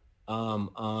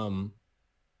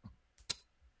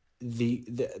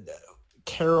 The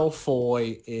Carol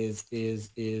Foy is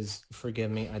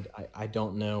forgive me, I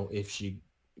don't know if she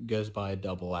goes by a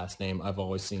double last name. I've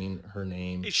always seen her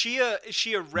name. Is she a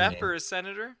rep or a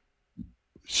senator?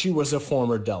 She was a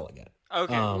former delegate.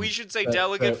 Okay, we should say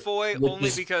Delegate Foy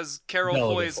only because Carol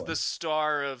Foy is the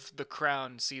star of The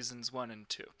Crown seasons 1 and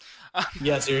 2.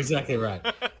 Yes, you're exactly right.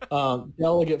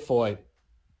 Delegate Foy,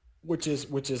 which is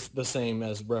the same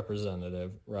as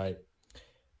representative, right?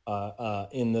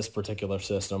 In this particular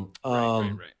system.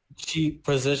 Right. She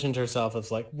positioned herself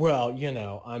as like, well, you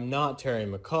know, I'm not Terry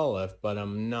McAuliffe, but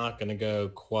I'm not going to go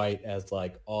quite as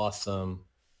like awesome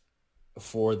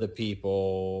for the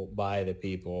people, by the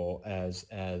people as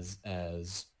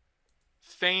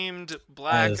famed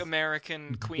Black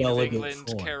American Queen of England,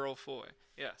 Foy. Carol Foy.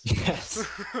 Yes.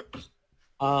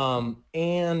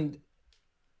 And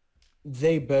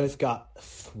they both got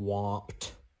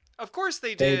swamped. Of course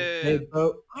they did. They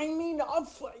both, I mean,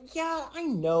 yeah, I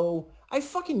know. I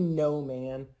fucking know,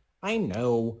 man. I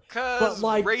know. Because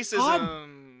like,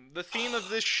 racism, the theme of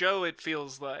this show, it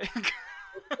feels like.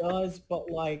 It does, but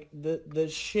like the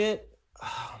shit,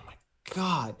 oh my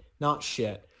God, not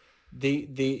shit.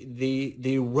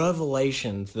 The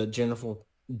revelations that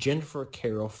Jennifer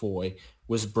Carol Foy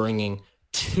was bringing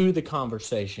to the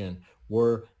conversation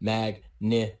were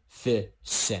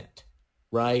magnificent.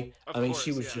 Right? Of I mean, course,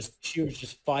 she was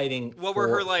just fighting. What were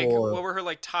her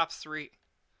top 3?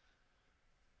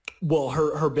 Well,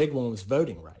 her big one was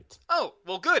voting rights. Oh,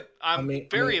 well, good. I'm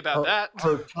very about that.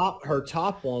 Her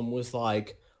top one was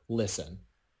like, listen,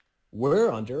 we're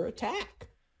under attack.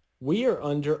 We are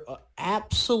under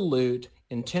absolute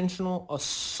intentional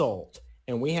assault,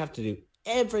 and we have to do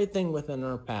everything within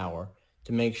our power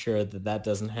to make sure that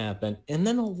doesn't happen. And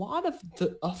then a lot of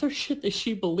the other shit that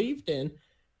she believed in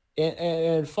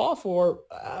and fought for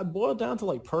boiled down to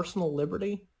like personal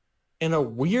liberty in a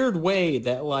weird way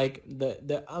that like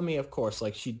I mean, of course,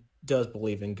 like she does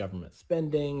believe in government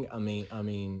spending. I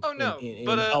mean, oh no,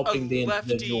 but helping the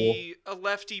individual. A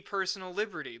lefty personal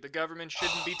liberty. The government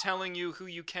shouldn't be telling you who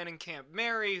you can and can't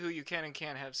marry, who you can and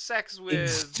can't have sex with.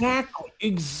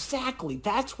 Exactly.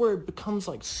 That's where it becomes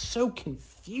like so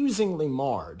confusingly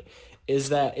marred. Is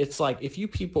that it's like if you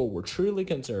people were truly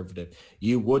conservative,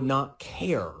 you would not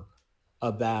care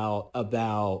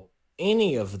about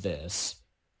any of this.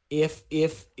 If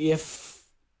it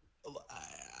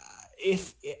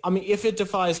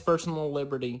defies personal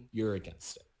liberty, you're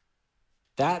against it.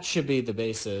 That should be the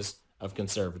basis of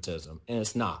conservatism, and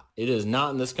it's not. It is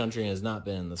not in this country, and has not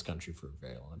been in this country for a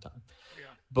very long time. Yeah.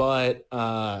 But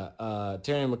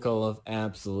Terry McAuliffe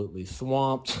absolutely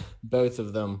swamped both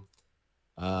of them.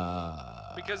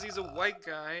 Because he's a white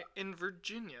guy in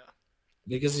Virginia.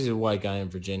 Because he's a white guy in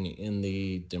Virginia in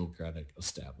the Democratic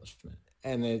establishment,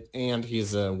 and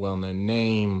he's a well-known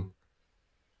name.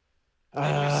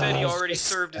 And you said he already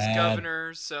served as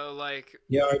governor, so like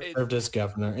served as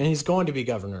governor, and he's going to be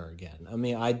governor again. I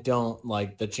mean, I don't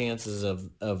like the chances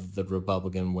of the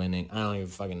Republican winning. I don't even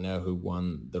fucking know who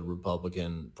won the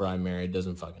Republican primary. It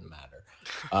doesn't fucking matter.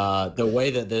 The way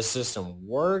that this system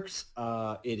works,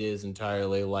 it is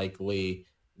entirely likely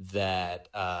that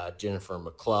Jennifer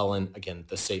McClellan, again,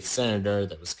 the state senator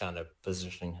that was kind of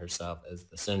positioning herself as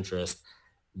the centrist,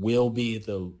 will be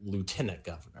the lieutenant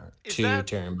governor to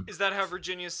Terry McAuliffe. Is that how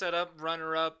Virginia's set up?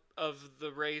 Runner-up of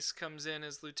the race comes in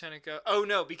as lieutenant governor. Oh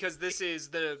no, because this is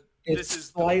the okay. This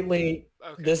is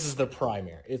the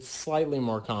primary. It's slightly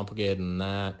more complicated than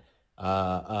that,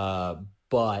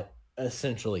 but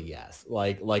essentially yes.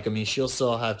 Like I mean, she'll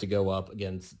still have to go up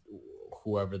against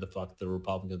whoever the fuck the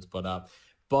Republicans put up.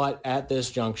 But at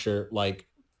this juncture, like,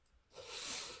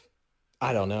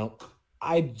 I don't know.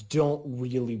 I don't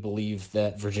really believe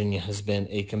that Virginia has been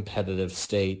a competitive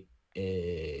state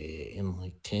in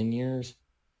like 10 years.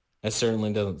 It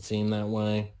certainly doesn't seem that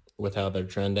way with how they're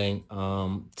trending.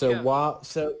 Like,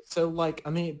 I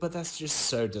mean, but that's just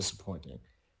so disappointing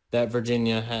that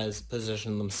Virginia has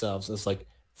positioned themselves as like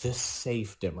this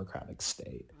safe Democratic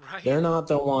state. Right. They're not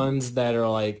the ones that are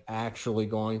like actually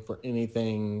going for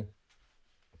anything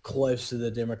close to the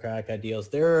Democratic ideals.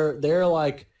 They're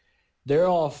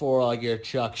all for like your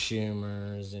Chuck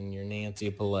Schumers and your Nancy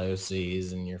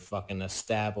Pelosi's and your fucking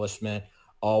establishment,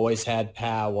 always had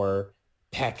power,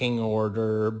 pecking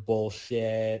order,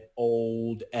 bullshit,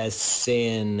 old as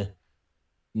sin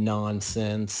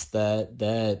nonsense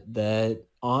that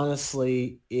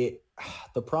honestly,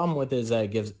 the problem with it is that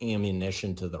it gives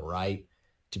ammunition to the right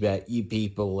to be like, you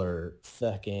people are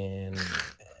fucking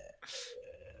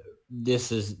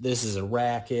this is a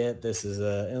racket,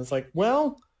 and it's like,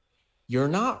 well, you're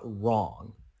not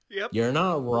wrong. Yep. You're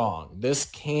not wrong. This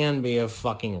can be a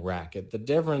fucking racket. The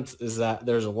difference is that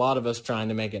there's a lot of us trying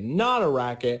to make it not a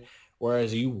racket,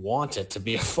 whereas you want it to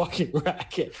be a fucking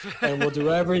racket. And we'll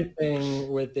do everything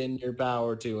within your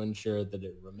power to ensure that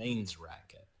it remains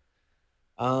racket.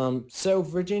 So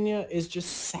Virginia is just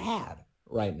sad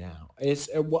right now.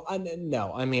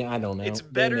 No, I mean, I don't know. It's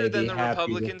better than the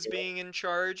Republicans being in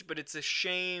charge, but it's a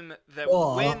shame that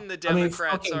when the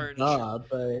Democrats are in charge.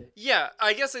 Yeah,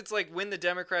 I guess it's like when the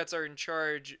Democrats are in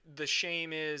charge, the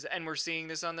shame is, and we're seeing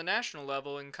this on the national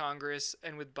level in Congress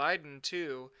and with Biden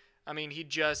too. I mean, he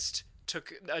just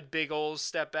took a big old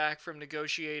step back from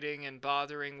negotiating and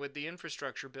bothering with the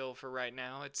infrastructure bill for right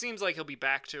now. It seems like he'll be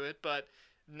back to it, but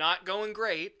not going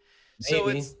great. Maybe. So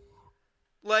it's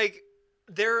like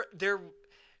they're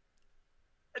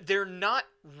not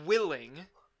willing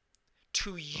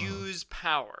to use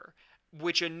power,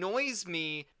 which annoys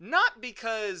me, not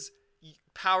because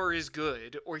power is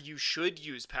good or you should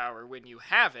use power when you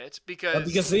have it,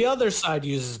 because the other side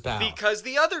uses power. Because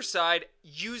the other side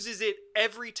uses it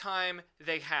every time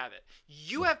they have it.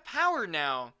 You have power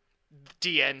now,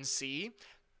 DNC.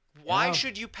 Why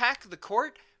should you pack the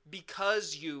court?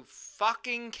 Because you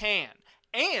fucking can.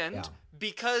 And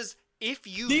because if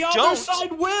you don't... The other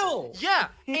side will! Yeah,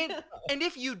 and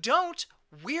if you don't,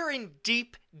 we're in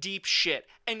deep, deep shit.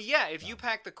 And if you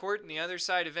pack the court and the other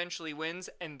side eventually wins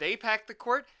and they pack the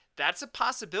court, that's a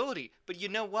possibility. But you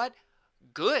know what?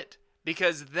 Good.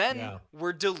 Because then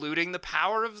we're diluting the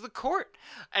power of the court.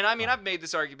 And I mean, I've made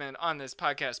this argument on this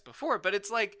podcast before, but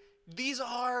it's like,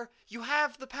 you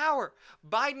have the power.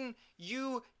 Biden,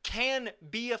 you can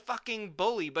be a fucking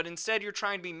bully, but instead you're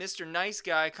trying to be Mr. Nice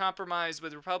Guy, compromise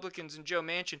with Republicans and Joe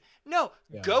Manchin. No,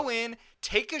 go in,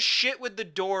 take a shit with the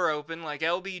door open like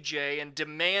LBJ, and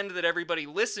demand that everybody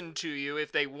listen to you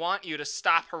if they want you to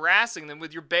stop harassing them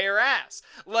with your bare ass.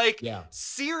 Like,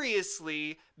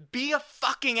 seriously, be a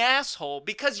fucking asshole,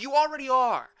 because you already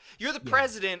are. You're the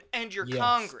president and you're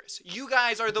Congress. You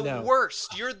guys are the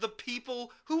worst. You're the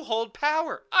people who hold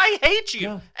power. I hate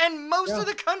you. And most of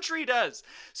the country does.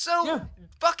 So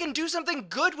fucking do something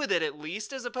good with it at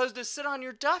least, as opposed to sit on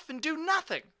your duff and do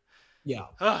nothing. Yeah.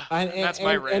 That's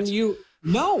my rant.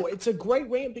 No, it's a great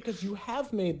rant because you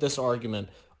have made this argument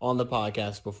on the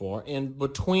podcast before. And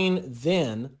between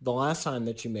then, the last time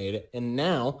that you made it, and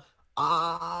now,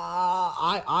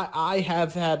 I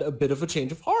have had a bit of a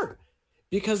change of heart.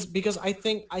 Because I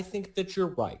think that you're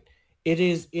right. It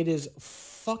is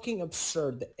fucking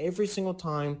absurd that every single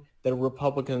time that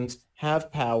Republicans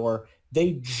have power,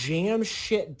 they jam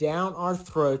shit down our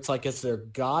throats like it's their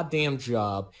goddamn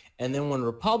job. And then when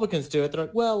Republicans do it, they're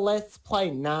like, well, let's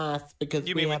play nice because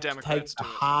we have to take the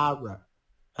high road.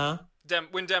 Huh?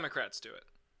 When Democrats do it.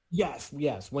 Yes.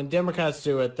 When Democrats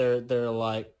do it, they're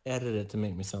like, edit it to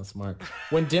make me sound smart.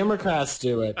 When Democrats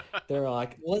do it, they're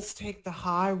like, let's take the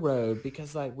high road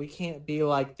because like we can't be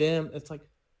like them. It's like,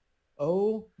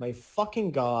 oh my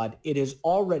fucking God, it is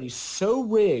already so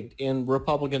rigged in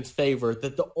Republicans' favor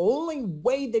that the only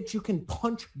way that you can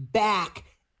punch back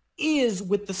is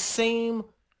with the same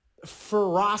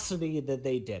ferocity that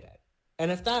they did it.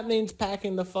 And if that means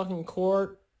packing the fucking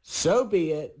court, so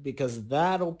be it, because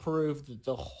that'll prove that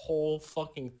the whole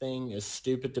fucking thing is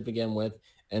stupid to begin with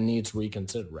and needs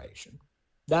reconsideration.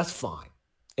 That's fine.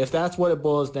 If that's what it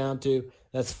boils down to,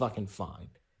 that's fucking fine.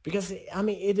 Because, I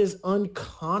mean, it is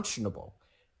unconscionable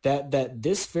that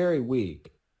this very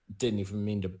week, didn't even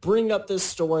mean to bring up this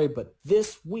story, but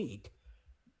this week,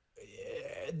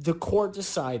 the court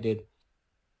decided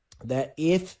that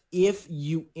if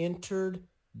you entered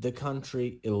the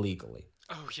country illegally,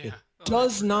 it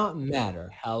does not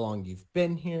matter how long you've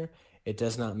been here. It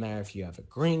does not matter if you have a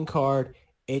green card.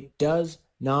 It does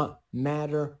not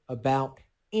matter about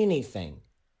anything.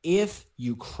 If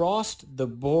you crossed the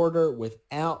border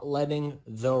without letting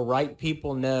the right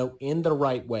people know in the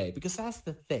right way, because that's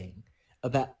the thing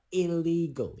about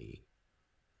illegally.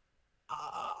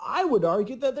 I would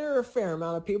argue that there are a fair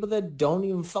amount of people that don't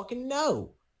even fucking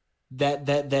know that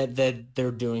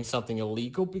they're doing something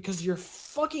illegal, because your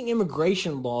fucking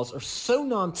immigration laws are so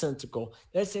nonsensical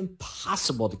that it's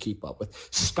impossible to keep up with.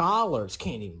 Scholars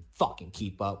can't even fucking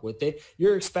keep up with it.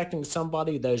 You're expecting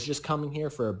somebody that is just coming here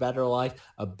for a better life,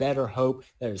 a better hope,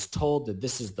 that is told that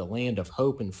this is the land of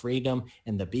hope and freedom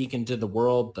and the beacon to the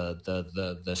world,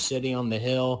 the city on the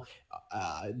hill,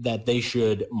 that they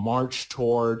should march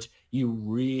towards. You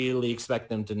really expect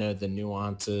them to know the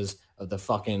nuances of the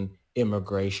fucking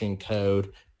immigration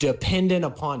code, dependent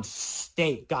upon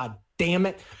state. God damn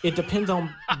it. It depends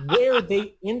on where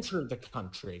they enter the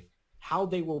country, how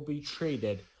they will be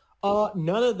treated.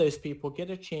 None of those people get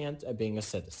a chance at being a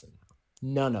citizen.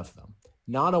 None of them.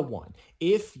 Not a one.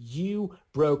 If you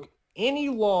broke any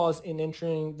laws in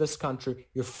entering this country,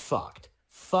 you're fucked.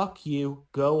 Fuck you.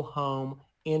 Go home.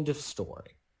 End of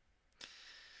story.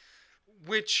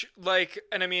 Which, like,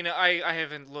 and I mean, I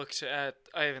haven't looked at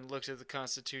the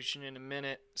Constitution in a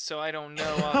minute, so I don't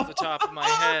know off the top of my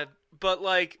head. But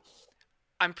like,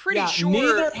 I'm pretty sure.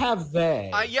 Neither have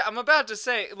they. Yeah, I'm about to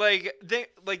say,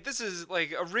 this is like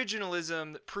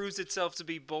originalism that proves itself to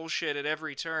be bullshit at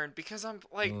every turn. Because I'm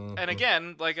like, and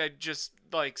again, like I just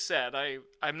said,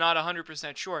 I'm not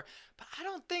 100% sure, but I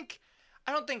don't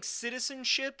think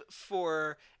citizenship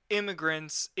for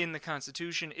immigrants in the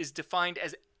Constitution is defined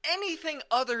as anything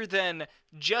other than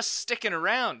just sticking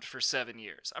around for 7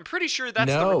 years. I'm pretty sure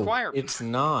that's the requirement. No, it's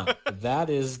not.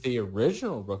 That is the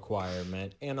original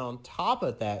requirement. And on top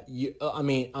of that, I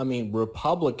mean,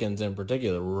 Republicans in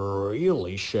particular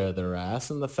really show their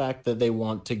ass in the fact that they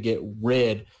want to get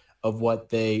rid of what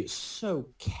they so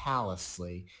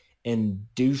callously and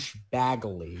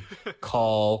douchebaggily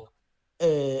call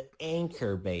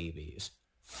anchor babies.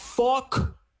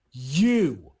 Fuck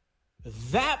you.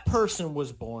 That person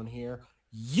was born here.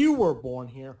 You were born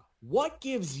here. What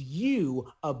gives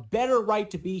you a better right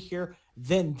to be here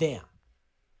than them?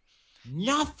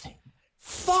 Nothing.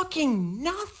 Fucking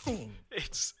nothing.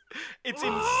 It's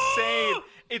insane.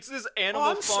 It's this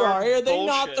Animal Farm sorry. Are they bullshit.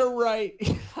 not the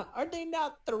right? Are they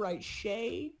not the right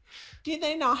shade? Do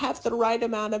they not have the right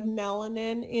amount of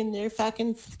melanin in their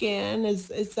fucking skin? Is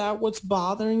that what's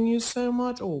bothering you so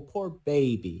much? Oh, poor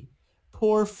baby.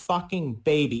 Poor fucking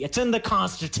baby. It's in the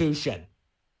Constitution,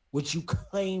 which you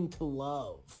claim to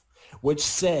love, which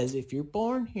says if you're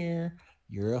born here,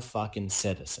 you're a fucking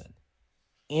citizen.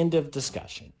 End of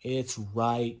discussion. It's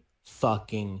right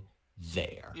fucking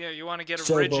there. Yeah, you want to get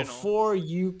So original. before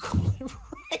you...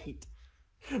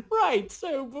 Right.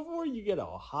 So before you get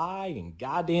all high and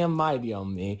goddamn mighty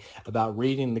on me about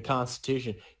reading the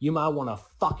Constitution, you might want to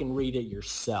fucking read it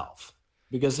yourself.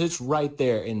 Because it's right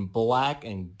there in black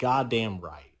and goddamn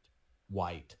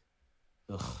white.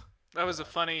 Ugh. That was a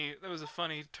funny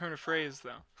turn of phrase,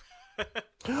 though.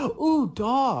 Ooh,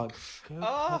 dog. Go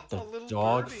pet a the little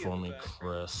dog birdie for in the me,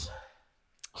 background.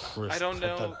 Chris, I don't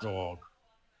pet know. that dog.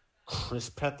 Chris,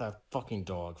 pet that fucking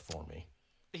dog for me.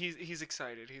 He's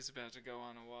excited. He's about to go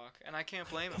on a walk, and I can't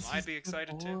blame him. I'd be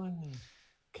excited too.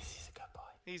 Because he's a good boy.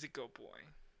 He's a good boy.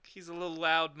 He's a little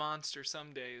loud monster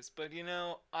some days, but you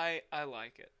know, I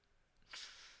like it.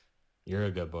 You're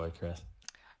a good boy, Chris.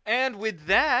 And with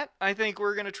that, I think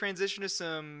we're going to transition to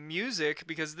some music,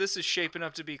 because this is shaping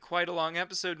up to be quite a long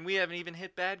episode, and we haven't even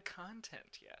hit bad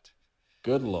content yet.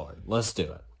 Good Lord. Let's do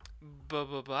it.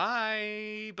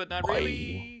 Bye-bye, but not Bye.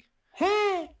 really.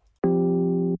 Hey!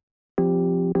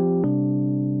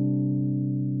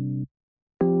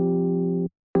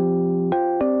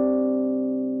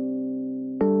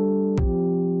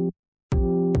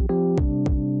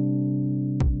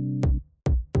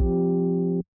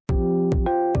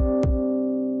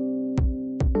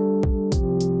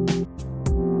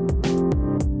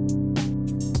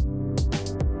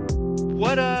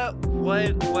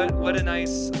 What a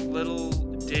nice little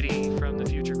ditty from the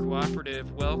Future Cooperative.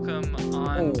 Welcome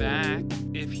on back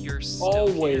if you're still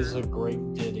Always here. a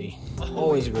great ditty.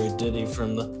 Always a great ditty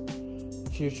from the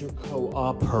Future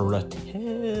Cooperative.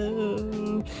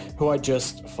 who I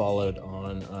just followed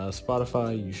on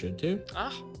Spotify. You should too.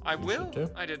 I will.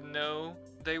 I didn't know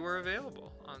they were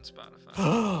available on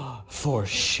Spotify. For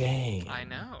shame. I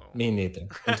know. Me neither,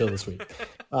 until this week.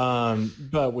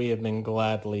 But we have been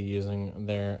gladly using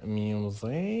their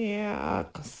music,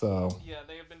 so... Yeah,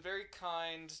 they have been very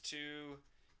kind to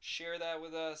share that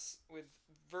with us with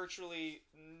virtually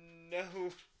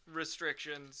no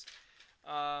restrictions,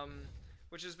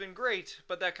 which has been great,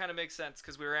 but that kind of makes sense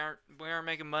because we aren't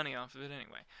making money off of it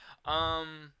anyway.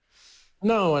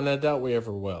 No, and I doubt we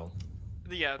ever will.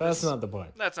 Yeah, that's not the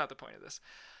point. That's not the point of this.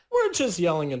 We're just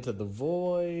yelling into the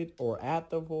void, or at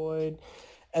the void,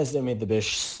 as Emmy the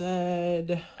Bish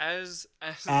said. As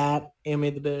at Emmy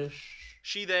the Bish.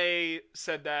 They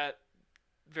said that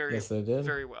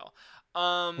very well.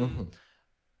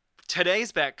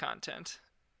 Today's back content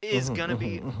is gonna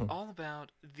be all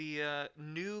about the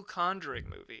new Conjuring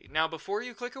movie. Now, before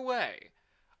you click away,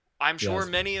 I'm sure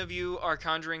many of you are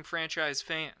Conjuring franchise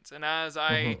fans, and as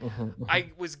I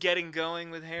was getting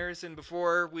going with Harrison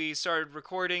before we started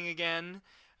recording again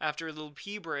after a little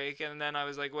pee break, and then I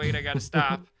was like, wait, I gotta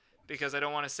stop because I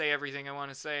don't want to say everything I want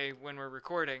to say when we're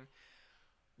recording.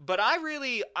 But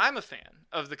I'm a fan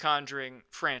of the Conjuring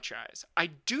franchise.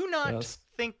 I do not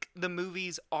think the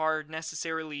movies are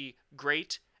necessarily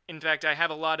great. In fact, I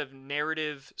have a lot of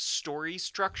narrative story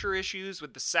structure issues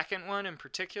with the second one in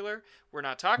particular. We're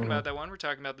not talking about that one. We're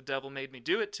talking about The Devil Made Me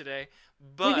Do It today.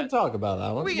 But we can talk about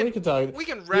that one. We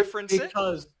can reference it.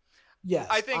 Because, yes,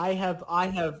 I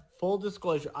have full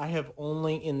disclosure. I have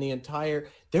only in the entire...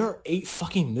 There are 8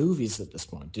 fucking movies at this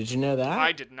point. Did you know that?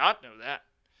 I did not know that.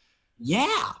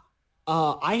 Yeah.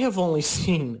 I have only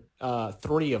seen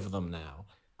 3 of them now.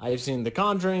 I have seen The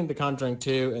Conjuring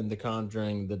 2, and The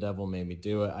Conjuring, The Devil Made Me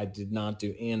Do It. I did not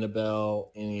do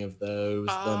Annabelle, any of those.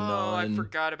 The Nun. I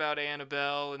forgot about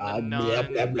Annabelle and The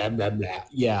Nun. Blah, blah, blah, blah.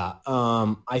 Yeah,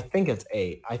 I think it's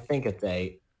 8.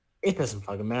 It doesn't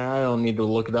fucking matter. I don't need to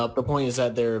look it up. The point is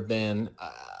that there have been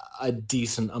a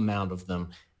decent amount of them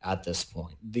at this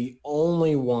point. The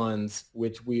only ones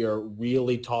which we are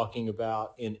really talking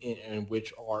about and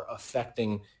which are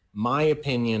affecting my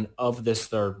opinion of this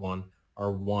third one are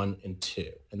 1 and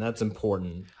 2. And that's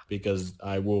important because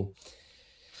I will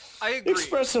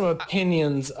express some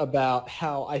opinions about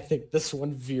how I think this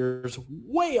one veers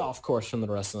way off course from the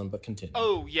rest of them, but continue.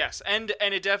 Oh, yes. And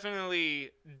it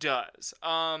definitely does.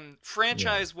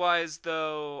 Franchise-wise,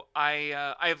 though,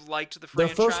 I have liked the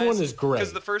franchise. The first one is great.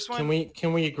 Because the first one...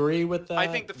 Can we agree with that? I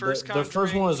think the first Conjuring... The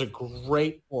first one is a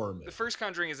great horror movie. The first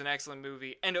Conjuring is an excellent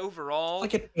movie. And overall...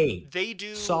 Like an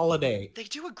 8. Solid 8. They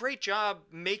do a great job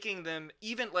making them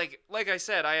even... Like I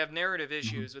said, I have narrative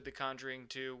issues with The Conjuring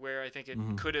 2 where I think it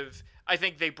could have... I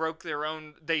think they broke their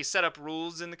own... They set up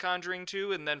rules in The Conjuring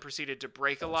 2 and then proceeded to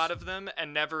break a lot of them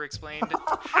and never explained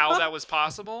how that was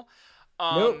possible.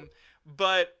 Nope.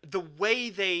 But the way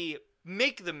they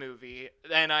make the movie,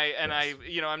 and I,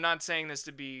 I'm not saying this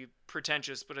to be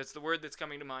pretentious, but it's the word that's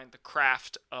coming to mind, the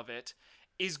craft of it,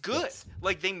 is good. Yes.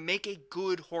 Like, they make a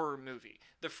good horror movie.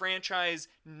 The franchise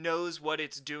knows what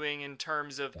it's doing in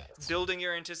terms of building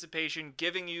your anticipation,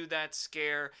 giving you that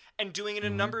scare, and doing it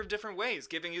in a number of different ways.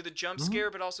 Giving you the jump scare,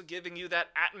 but also giving you that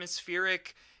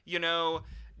atmospheric,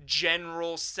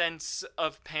 general sense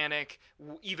of panic,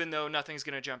 even though nothing's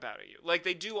going to jump out at you. Like,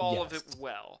 they do all of it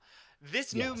well.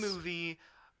 This new movie,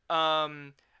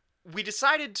 we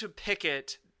decided to pick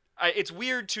it. It's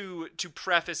weird to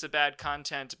preface a bad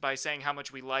content by saying how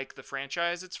much we like the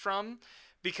franchise it's from,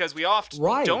 because we often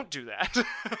don't do that.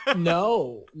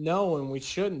 No, and we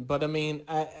shouldn't. But I mean,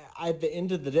 at the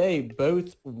end of the day,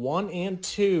 both 1 and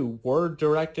 2 were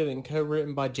directed and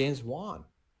co-written by James Wan,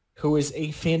 who is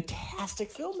a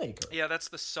fantastic filmmaker. Yeah, that's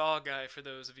the Saw guy, for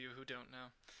those of you who don't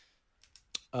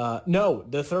know. No,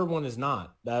 the third one is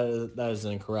not. That is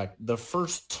incorrect. The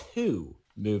first 2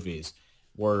 movies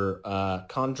were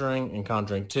Conjuring and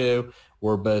Conjuring 2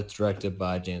 were both directed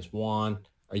by James Wan.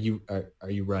 Are you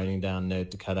writing down a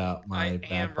note to cut out my bad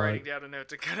part? I am writing down a note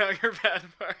to cut out your bad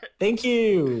part. Thank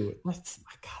you. My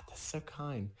God, that's so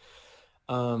kind.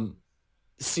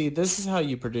 See, this is how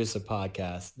you produce a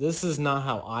podcast. This is not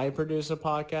how I produce a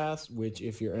podcast, which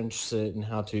if you're interested in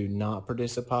how to not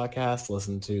produce a podcast,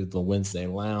 listen to the Wednesday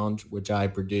Lounge, which I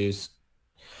produce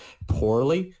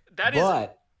poorly.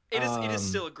 It is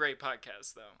still a great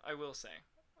podcast, though, I will say.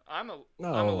 I'm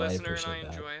a listener and I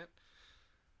enjoy it.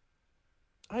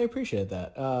 I appreciate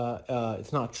that.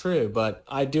 It's not true, but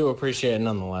I do appreciate it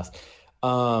nonetheless.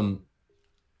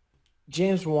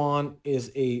 James Wan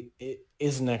is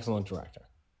an excellent director.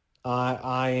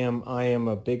 I am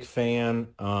a big fan.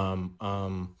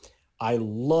 I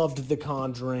loved The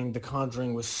Conjuring. The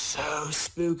Conjuring was so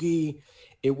spooky.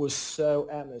 It was so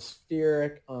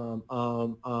atmospheric.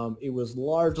 It was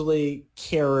largely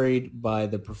carried by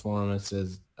the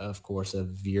performances, of course, of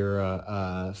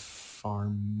Vera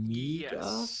Farmiga.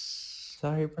 Yes. Is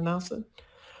that how you pronounce it?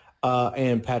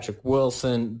 And Patrick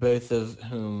Wilson, both of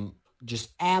whom just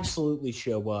absolutely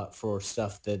show up for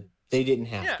stuff that they didn't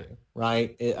have to,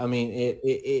 right?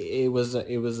 It was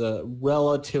a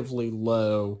relatively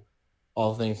low,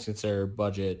 all things considered,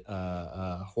 budget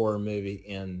horror movie,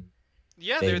 and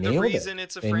they're the reason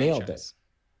it's a franchise. Nailed it.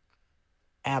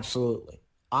 Absolutely.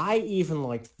 I even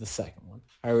liked the second one.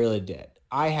 I really did.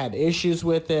 I had issues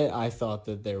with it. I thought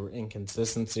that there were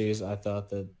inconsistencies. I thought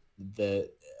that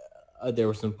there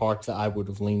were some parts that I would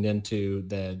have leaned into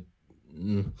that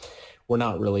were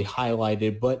not really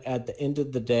highlighted. But at the end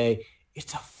of the day,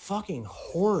 it's a fucking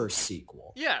horror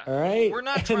sequel. Yeah. All right? We're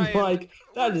not trying...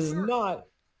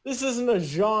 This isn't a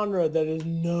genre that is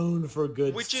known for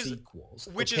good sequels.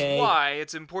 Which is why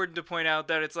it's important to point out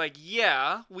that it's like,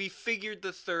 yeah, we figured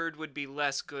the third would be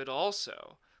less good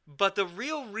also. But the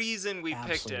real reason we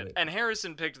picked it, and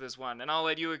Harrison picked this one, and I'll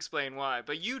let you explain why,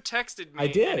 but you texted me, I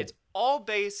did. And it's all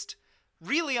based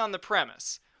really on the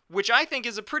premise, which I think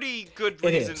is a pretty good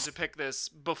reason to pick this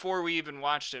before we even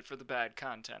watched it for the bad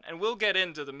content. And we'll get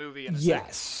into the movie in a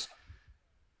second.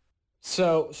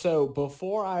 So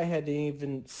before I had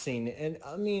even seen it, and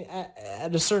I mean,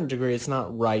 at a certain degree, it's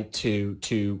not right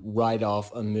to write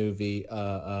off a movie,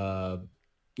 out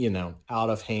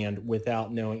of hand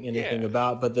without knowing anything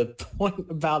about. But the point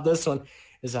about this one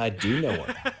is I do know what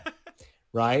happened,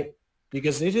 right?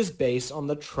 Because it is based on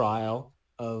the trial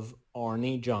of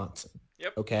Arnie Johnson.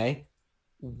 Yep. Okay,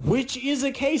 which is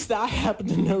a case that I happen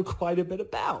to know quite a bit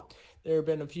about. There have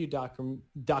been a few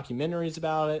documentaries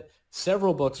about it,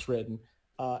 several books written.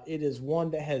 It is one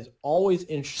that has always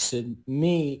interested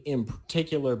me in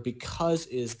particular because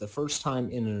it is the first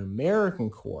time in an American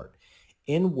court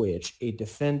in which a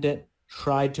defendant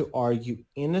tried to argue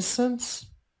innocence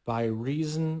by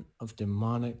reason of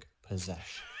demonic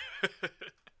possession.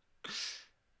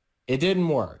 It didn't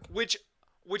work. Which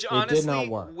honestly, did not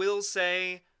work. Will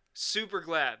say, super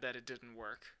glad that it didn't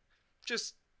work.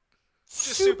 Just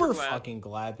super glad. Fucking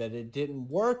glad that it didn't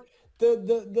work.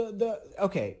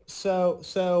 Okay,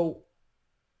 so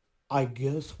I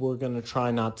guess we're gonna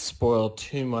try not to spoil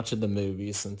too much of the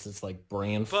movie since it's like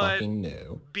brand fucking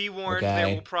new. Be warned, there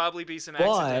will probably be some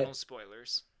accidental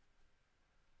spoilers.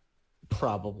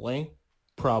 Probably,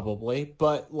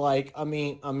 but like, I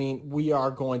mean, we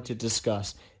are going to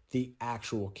discuss the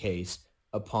actual case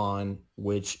upon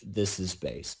which this is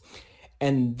based.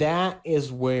 And that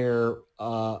is where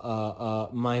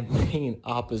my main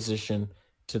opposition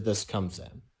to this comes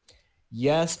in.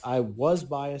 Yes, I was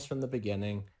biased from the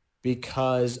beginning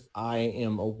because I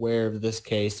am aware of this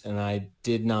case and I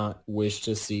did not wish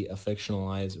to see a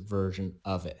fictionalized version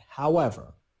of it.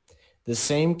 However, the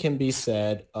same can be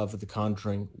said of The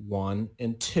Conjuring 1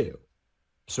 and 2.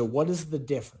 So what is the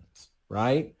difference,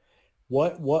 right?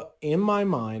 What in my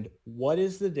mind, what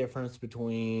is the difference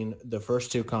between the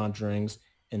first two Conjurings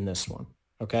and this one?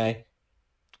 Okay?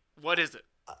 What is it?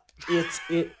 It's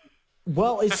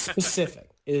specific.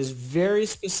 It is very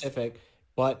specific,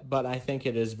 but I think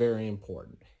it is very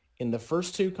important. In the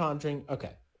first two Conjuring,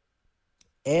 okay,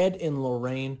 Ed and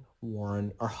Lorraine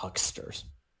Warren are hucksters,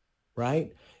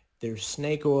 right? They're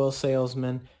snake oil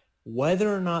salesmen.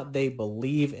 Whether or not they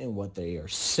believe in what they are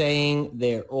saying,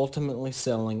 they are ultimately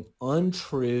selling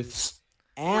untruths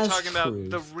as We're talking about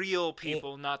the real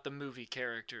people, not the movie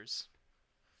characters.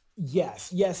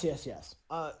 Yes.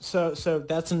 So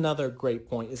that's another great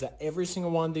point, is that every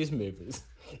single one of these movies,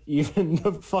 even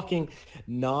the fucking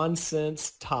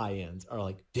nonsense tie-ins, are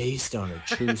like based on a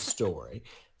true story.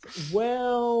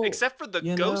 Well, except for the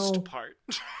ghost part.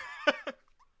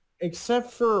 Except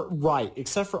for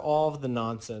all of the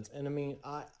nonsense. And I mean,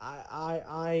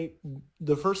 I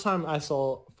the first time I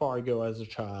saw Fargo as a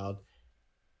child,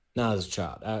 not as a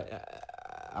child,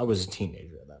 I was a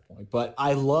teenager at that point, but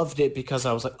I loved it because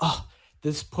I was like, oh,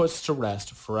 this puts to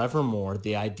rest forevermore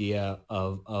the idea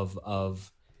of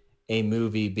a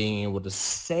movie being able to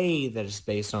say that it's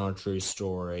based on a true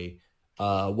story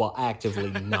while actively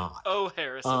not. Oh,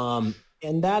 Harrison.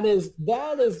 And that is,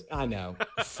 I know,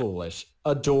 foolish,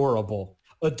 adorable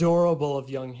of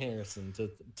young Harrison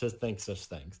to think such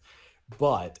things.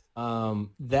 But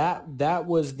that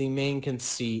was the main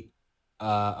conceit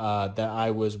that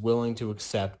I was willing to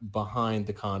accept behind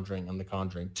The Conjuring and The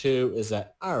Conjuring 2, is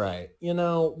that, all right,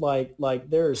 like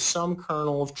there is some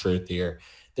kernel of truth here.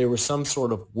 there was some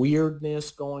sort of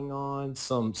weirdness going on,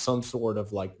 some sort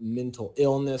of like mental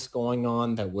illness going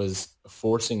on that was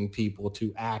forcing people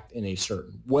to act in a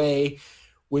certain way,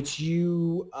 which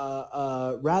you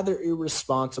rather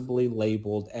irresponsibly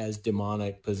labeled as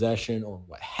demonic possession or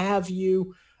what have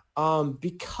you,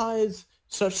 because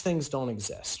such things don't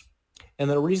exist. And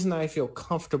the reason I feel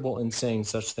comfortable in saying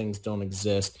such things don't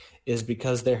exist is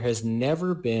because there has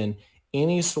never been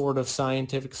any sort of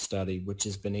scientific study which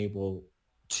has been able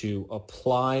to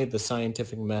apply the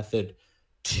scientific method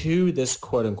to this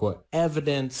quote unquote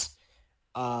evidence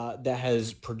that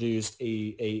has produced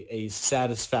a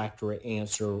satisfactory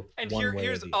answer And one way or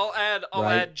here's the I'll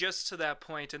right? add just to that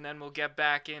point, and then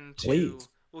Please.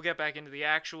 we'll get back into the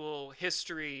actual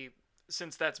history,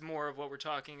 since that's more of what we're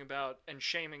talking about, and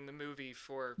shaming the movie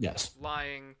for Yes.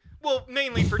 lying. Well,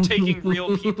 mainly for taking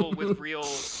real people with real.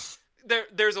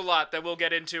 There's a lot that we'll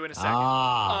get into in a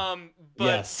second. But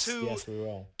yes, yes, we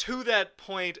will. to that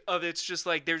point of, it's just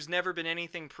like there's never been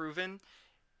anything proven.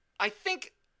 I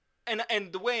think, and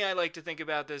the way I like to think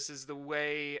about this is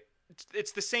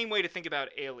it's the same way to think about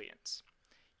aliens.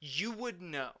 You would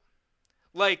know,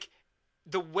 like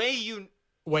the way you.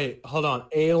 Wait, hold on.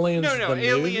 Aliens? No, the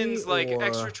aliens, movie, like or...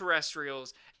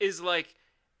 extraterrestrials, is like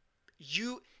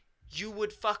you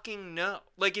would fucking know.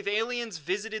 Like if aliens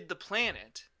visited the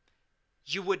planet,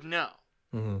 you would know.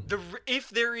 Mm-hmm. If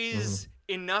there is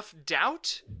enough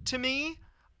doubt to me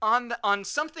on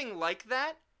something like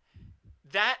that,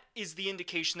 that is the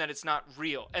indication that it's not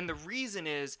real. And the reason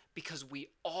is because we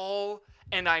all,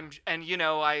 and you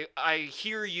know, I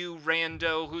hear you,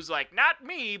 rando, who's like, not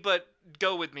me, but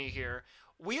go with me here.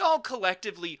 We all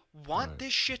collectively want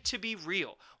this shit to be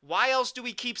real. Why else do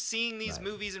we keep seeing these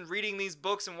movies and reading these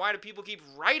books, and why do people keep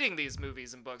writing these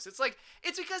movies and books? It's like,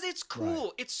 it's because it's cool.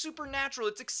 Right. It's supernatural.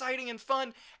 It's exciting and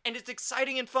fun. And it's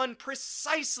exciting and fun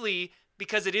precisely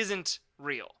because it isn't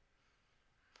real.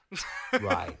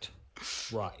 Right.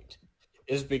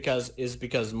 Is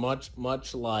because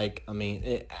much like, I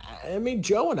mean,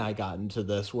 Joe and I got into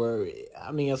this where,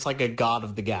 I mean, it's like a God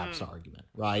of the Gaps argument,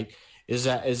 right? Is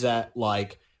that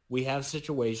like we have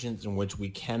situations in which we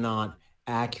cannot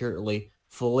accurately,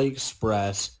 fully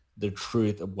express the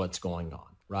truth of what's going on,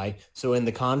 right? So in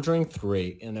The Conjuring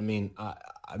 3, and I mean,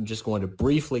 I'm just going to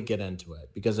briefly get into it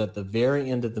because at the very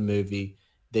end of the movie,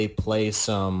 they play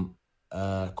some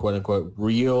quote unquote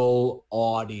real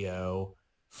audio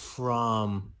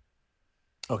from,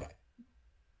 okay,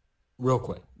 real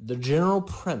quick. The general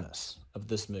premise of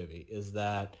this movie is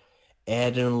that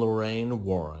Ed and Lorraine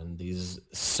Warren, these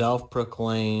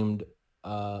self-proclaimed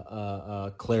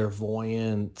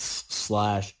clairvoyants /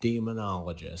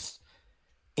 demonologists,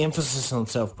 emphasis on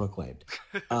self-proclaimed,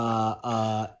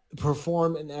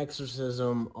 perform an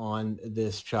exorcism on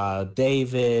this child,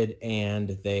 David,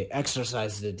 and they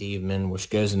exorcise the demon, which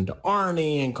goes into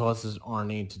Arnie and causes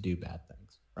Arnie to do bad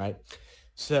things, right?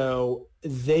 So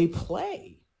they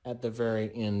play at the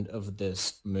very end of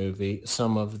this movie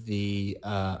some of the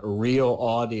real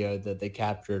audio that they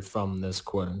captured from this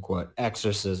quote-unquote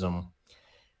exorcism,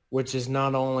 which is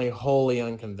not only wholly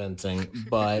unconvincing,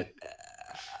 but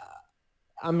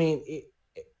I mean,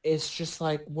 it's just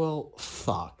like, well,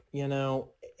 fuck, you know,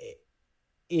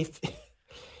 if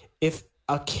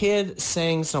a kid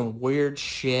saying some weird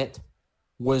shit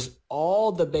was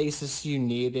all the basis you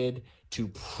needed to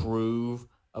prove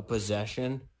a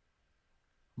possession,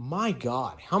 my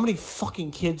God, how many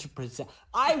fucking kids are possessed?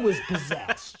 I was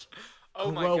possessed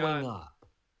growing up.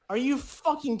 Are you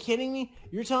fucking kidding me?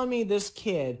 You're telling me this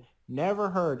kid never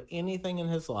heard anything in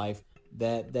his life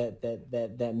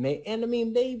that may, and I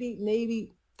mean,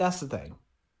 maybe that's the thing.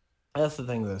 That's the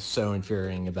thing that's so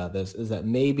infuriating about this, is that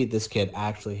maybe this kid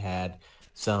actually had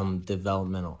some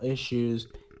developmental issues.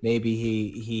 Maybe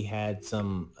he had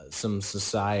some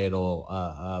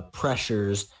societal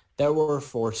pressures that were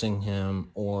forcing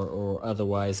him or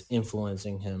otherwise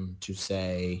influencing him to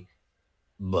say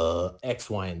X,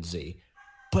 Y, and Z.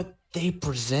 But they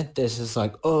present this as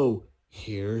like, oh,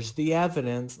 here's the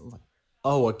evidence. Like,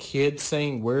 oh, a kid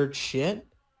saying weird shit?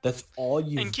 That's all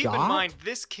you've got? And keep in mind,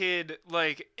 this kid,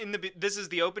 like, this is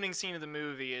the opening scene of the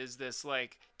movie, is this,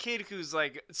 like, kid who's,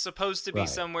 like, supposed to be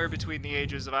somewhere between the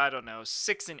ages of, I don't know,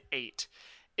 6 and 8,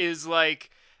 is, like,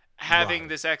 having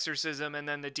this exorcism, and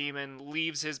then the demon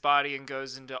leaves his body and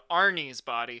goes into Arnie's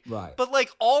body. Right. But, like,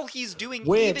 all he's doing,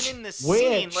 even in the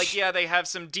scene, like, yeah, they have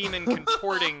some demon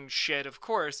contorting shit, of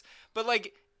course, but,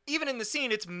 like, even in the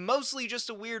scene, it's mostly just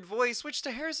a weird voice, which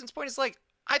to Harrison's point is like,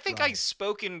 I think I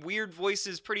spoke in weird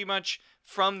voices pretty much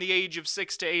from the age of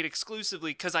 6 to 8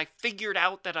 exclusively because I figured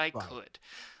out that I could.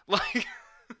 Like,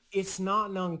 it's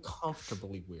not an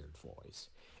uncomfortably weird voice.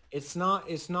 It's not,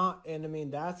 and I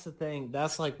mean, that's the thing.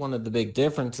 That's like one of the big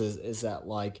differences is that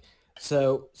like,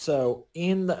 so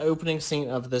in the opening scene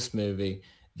of this movie,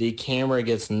 the camera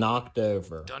gets knocked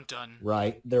over, Dun dun.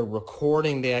 right? They're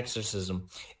recording the exorcism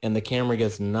and the camera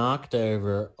gets knocked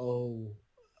over.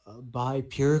 By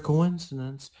pure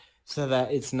coincidence, so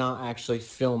that it's not actually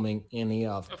filming any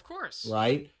of it, Of course.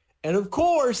 right? And of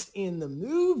course, in the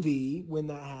movie, when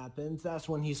that happens, that's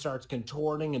when he starts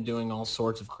contorting and doing all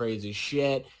sorts of crazy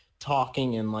shit,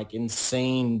 talking in like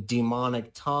insane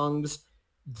demonic tongues.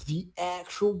 The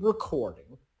actual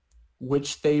recording,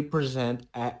 which they present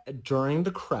during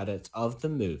the credits of the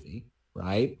movie,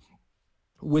 right?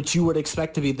 Which you would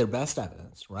expect to be their best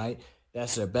evidence, right?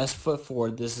 That's their best foot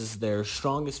forward. This is their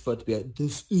strongest foot to be like,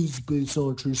 this is based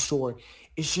on a true story.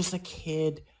 It's just a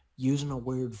kid using a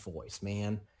weird voice,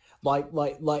 man. Like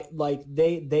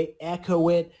they echo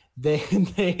it. They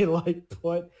they like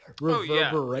put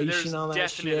reverberation on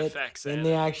that shit in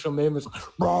the actual movie. It's like,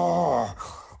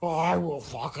 I will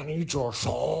fucking eat your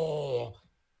soul.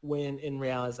 When in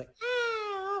reality, it's like,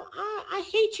 I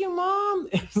hate you, Mom.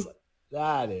 It's like,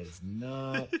 that is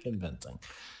not convincing.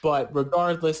 But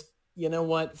regardless, you know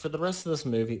what? For the rest of this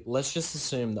movie, let's just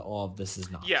assume that all of this is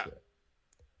not true.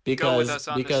 Because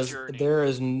there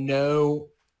is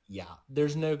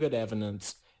there's no good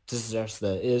evidence to suggest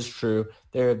that it is true.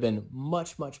 There have been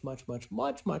much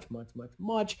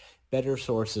better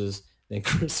sources than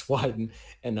Chris Wyden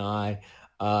and I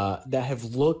that have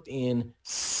looked in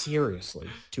seriously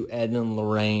to Ed and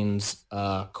Lorraine's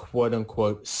quote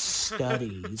unquote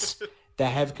studies that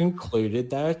have concluded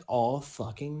that it's all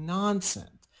fucking nonsense.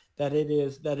 That it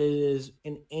is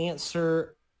an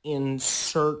answer in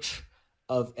search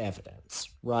of evidence,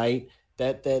 right?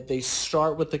 That they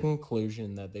start with the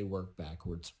conclusion that they work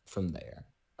backwards from there.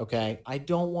 Okay? I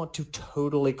don't want to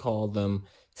totally call them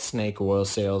snake oil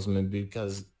salesmen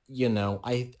because, you know,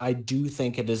 I do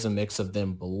think it is a mix of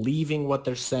them believing what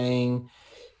they're saying,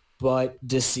 but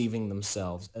deceiving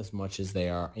themselves as much as they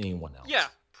are anyone else. Yeah,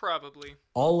 probably.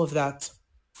 All of that's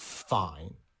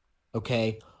fine.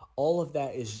 Okay? All of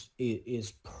that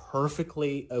is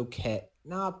perfectly okay.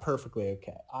 Not perfectly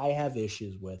okay. I have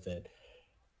issues with it.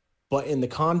 But in The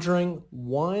Conjuring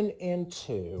 1 and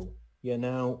 2, you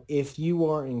know, if you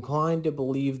are inclined to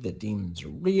believe that demons are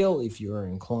real, if you are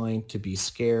inclined to be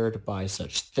scared by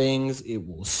such things, it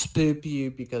will spook you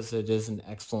because it is an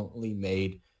excellently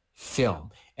made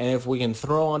film. And if we can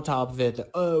throw on top of it that,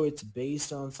 oh, it's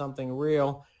based on something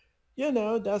real, you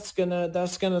know, that's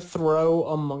gonna throw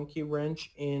a monkey wrench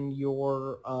in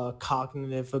your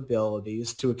cognitive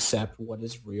abilities to accept what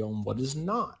is real and what is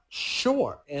not.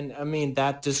 Sure. And I mean,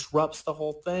 that disrupts the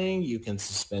whole thing. You can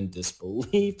suspend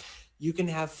disbelief. You can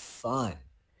have fun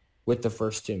with the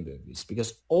first two movies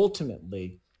because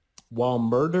ultimately, while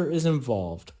murder is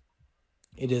involved,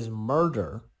 it is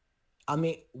murder, I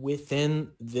mean,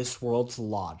 within this world's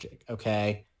logic,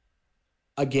 okay?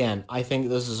 Again, I think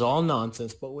this is all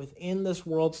nonsense, but within this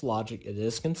world's logic, it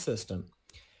is consistent.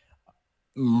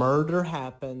 Murder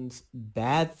happens,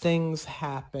 bad things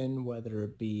happen, whether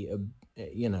it be,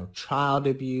 child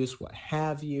abuse, what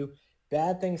have you.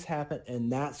 Bad things happen,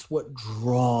 and that's what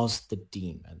draws the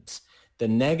demons. The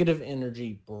negative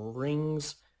energy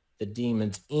brings the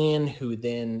demons in who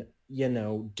then,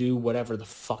 do whatever the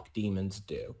fuck demons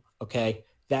do, okay?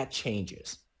 That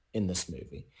changes in this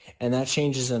movie. And that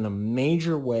changes in a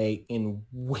major way in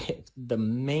which the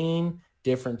main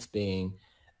difference being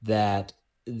that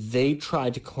they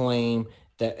tried to claim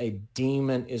that a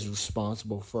demon is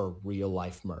responsible for a real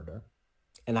life murder.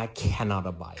 And I cannot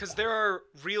abide because there are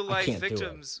real life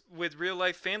victims with real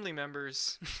life family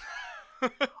members.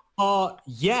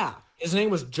 Yeah. His name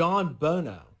was John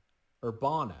Bono or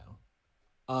Bono.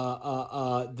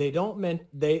 They don't mean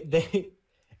they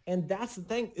and that's the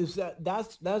thing is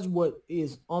that's what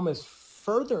is almost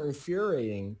further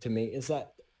infuriating to me is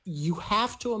that you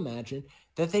have to imagine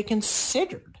that they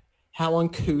considered how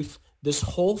uncouth this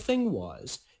whole thing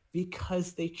was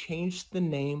because they changed the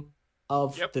name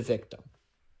of the victim.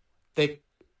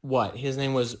 His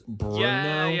name was Bruno?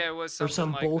 Yeah, it was something or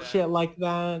some like bullshit like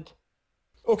that.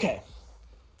 Okay,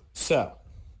 so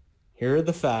here are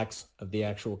the facts of the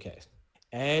actual case.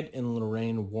 Ed and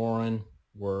Lorraine Warren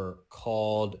were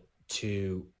called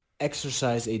to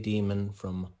exorcise a demon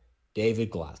from David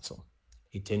Glatzel,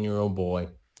 a 10-year-old boy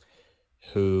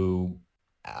who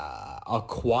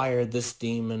acquired this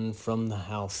demon from the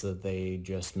house that they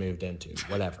just moved into.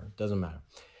 Whatever, doesn't matter.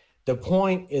 The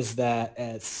point is that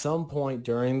at some point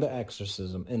during the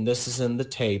exorcism, and this is in the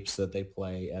tapes that they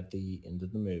play at the end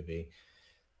of the movie,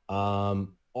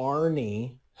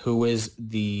 Arnie, who is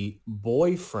the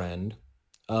boyfriend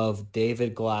of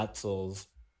David Glatzel's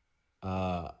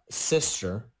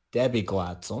sister, Debbie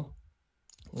Glatzel,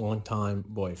 longtime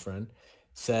boyfriend,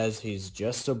 says he's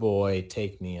just a boy,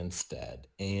 take me instead.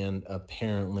 And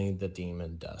apparently the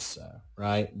demon does so,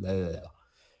 right?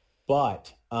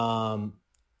 But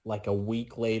like a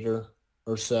week later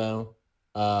or so,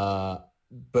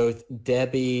 both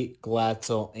Debbie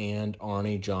Glatzel and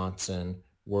Arnie Johnson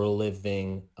were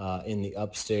living in the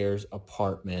upstairs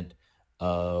apartment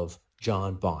of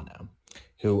John Bono,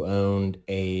 who owned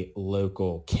a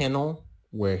local kennel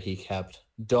where he kept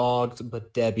dogs,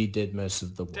 but Debbie did most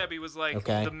of the work. Debbie was like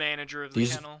okay? the manager of the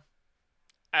kennel.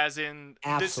 As in,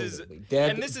 absolutely.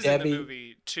 This is Debbie, in the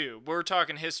movie too. We're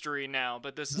talking history now,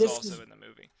 but this is also in the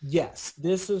movie. Yes,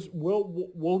 this is.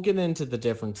 We'll get into the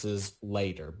differences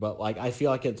later, but like I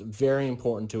feel like it's very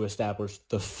important to establish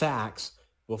the facts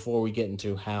before we get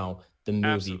into how the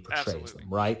movie portrays them.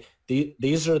 Right?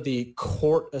 These are the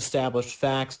court-established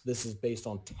facts. This is based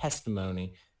on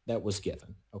testimony that was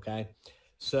given. Okay,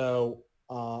 so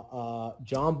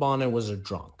John Bono was a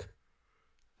drunk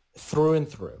through and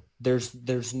through.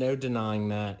 There's no denying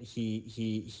that.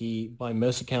 He by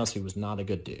most accounts, he was not a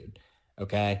good dude.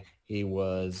 Okay. He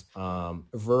was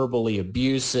verbally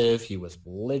abusive. He was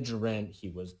belligerent. He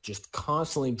was just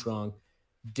constantly drunk.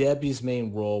 Debbie's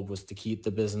main role was to keep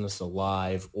the business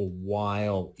alive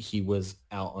while he was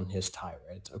out on his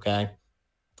tirades. Okay.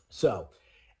 So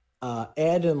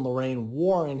Ed and Lorraine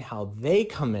Warren, how they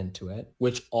come into it,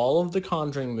 which all of the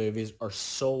Conjuring movies are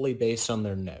solely based on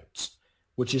their notes,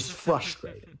 which is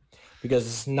frustrating because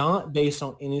it's not based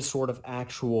on any sort of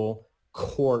actual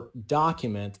court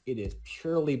document. It is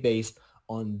purely based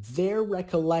on their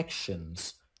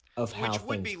recollections of how things Which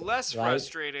would be less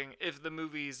frustrating if the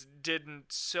movies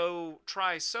didn't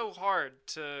try so hard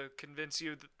to convince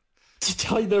you to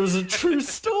tell you there was a true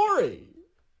story.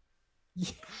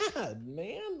 Yeah,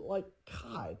 man. Like,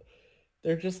 God.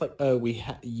 They're just like, oh,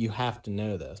 you have to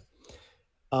know this.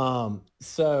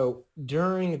 So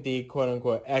during the quote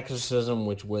unquote exorcism,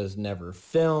 which was never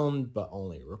filmed, but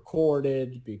only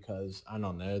recorded because I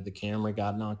don't know, the camera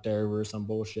got knocked over or some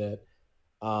bullshit.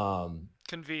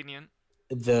 Convenient.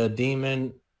 The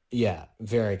demon. Yeah,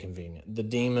 very convenient. The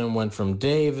demon went from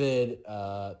David,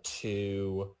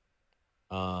 to,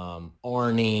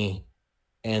 Arnie,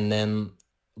 and then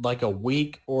like a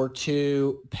week or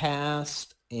two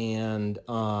passed and,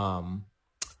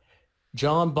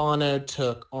 John Bono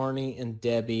took Arnie and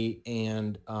Debbie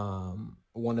and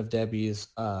one of Debbie's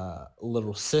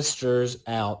little sisters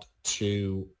out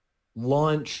to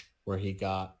lunch where he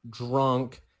got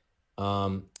drunk,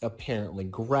 apparently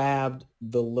grabbed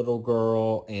the little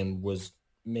girl and was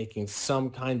making some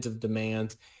kinds of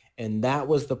demands. And that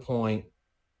was the point,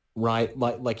 right?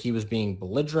 Like he was being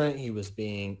belligerent. He was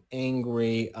being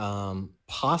angry,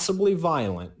 possibly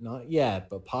violent, not yet,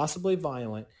 but possibly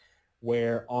violent,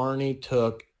 where Arnie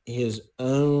took his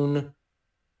own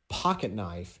pocket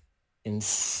knife and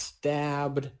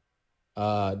stabbed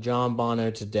John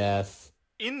Bono to death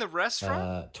in the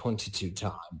restaurant 22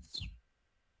 times.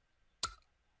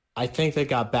 I think they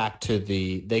got back to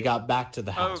the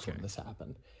house when this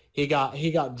happened. He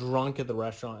got drunk at the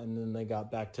restaurant and then they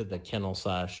got back to the kennel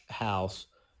 / house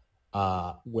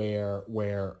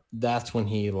where that's when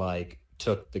he like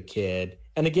took the kid.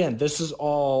 And again, this is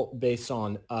all based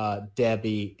on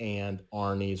Debbie and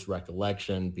Arnie's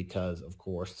recollection because, of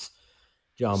course,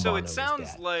 John Bono was dead. So it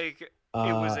sounds like it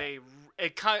was a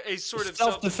sort of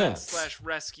self-defense /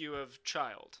 rescue of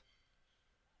child.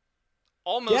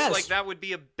 Almost like that would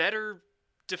be a better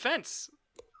defense.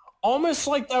 Almost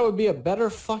like that would be a better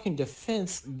fucking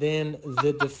defense than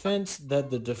the defense that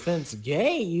the defense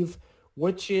gave,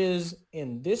 which is,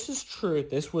 and this is true,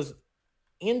 this was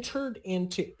entered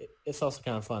into, it's also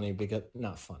kind of funny because,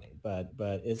 not funny, but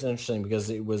it's interesting because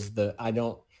it was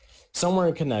somewhere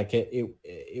in Connecticut,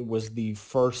 it was the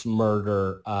first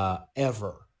murder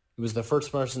ever. It was the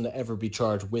first person to ever be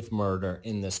charged with murder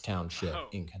in this township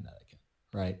in Connecticut,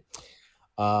 right?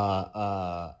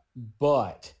 But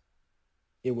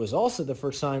it was also the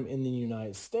first time in the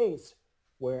United States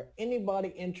where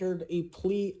anybody entered a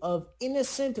plea of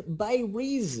innocent by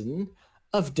reason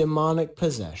of demonic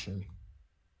possession.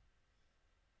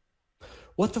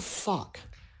 What the fuck?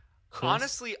 Chris?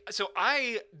 Honestly,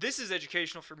 this is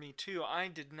educational for me too. I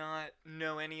did not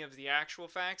know any of the actual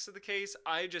facts of the case.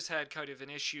 I just had kind of an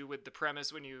issue with the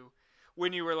premise when you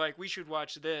were like, we should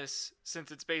watch this since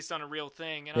it's based on a real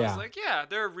thing. And I was like, yeah,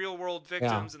 there are real world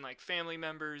victims and like family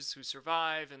members who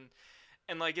survive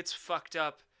and like it's fucked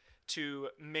up to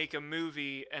make a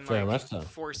movie and like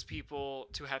force people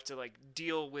to have to like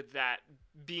deal with that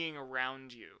being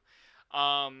around you.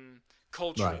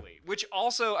 culturally, which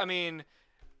also, I mean,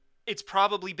 it's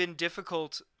probably been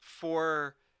difficult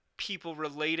for people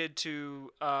related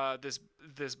to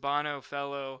this Bono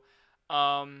fellow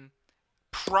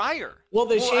prior. Well,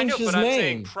 they I changed know, his but I'm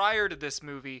saying name. prior to this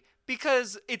movie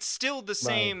because it's still the Right.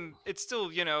 same. It's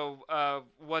still, you know,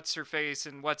 what's her face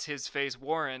and what's his face,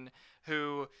 Warren,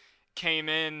 who came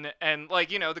in and,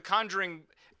 like, you know, The Conjuring.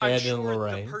 I'm Ed and sure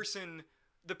Lorraine.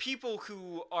 the people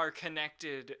who are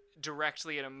connected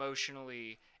directly and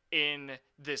emotionally in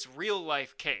this real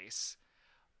life case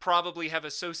probably have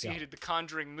associated the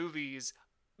Conjuring movies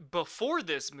before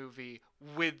this movie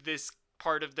with this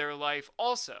part of their life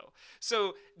also.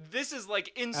 So this is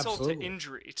like insult Absolutely. to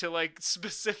injury to like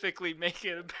specifically make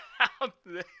it about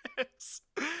this.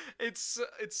 It's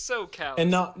so callous. And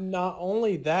not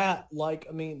only that, like,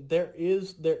 I mean, there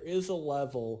is a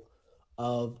level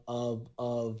of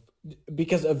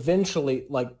because eventually,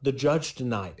 like, the judge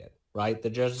denied it, right?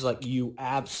 The judge is like, you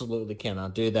absolutely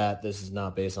cannot do that. This is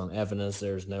not based on evidence.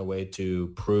 There's no way to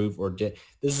prove this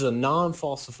is a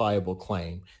non-falsifiable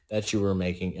claim that you were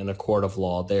making in a court of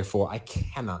law. Therefore, I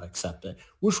cannot accept it,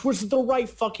 which was the right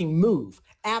fucking move.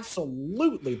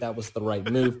 Absolutely, that was the right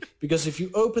move. Because if you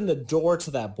open the door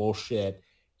to that bullshit,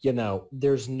 you know,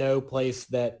 there's no place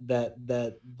that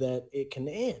it can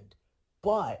end.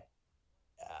 But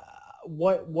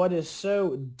what is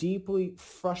so deeply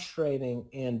frustrating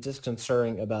and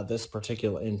disconcerting about this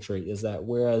particular entry is that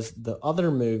whereas the other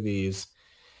movies,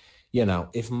 you know,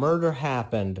 if murder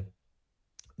happened,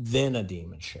 then a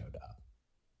demon showed up.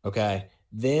 Okay?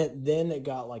 Then it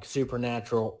got like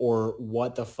supernatural or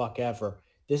what the fuck ever.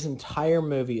 This entire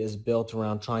movie is built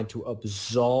around trying to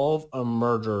absolve a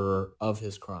murderer of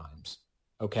his crimes.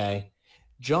 Okay?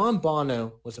 John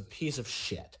Bono was a piece of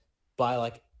shit by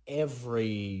like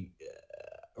every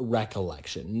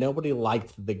recollection. Nobody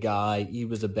liked the guy. He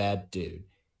was a bad dude.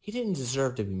 He didn't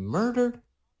deserve to be murdered.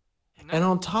 No. And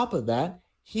on top of that,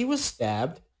 he was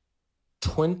stabbed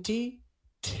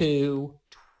 22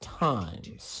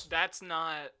 times. That's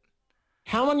not...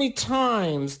 How many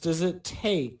times does it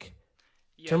take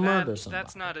to murder somebody?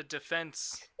 That's not a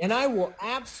defense. And I will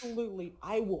absolutely,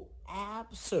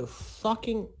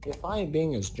 if I am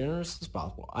being as generous as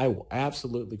possible, I will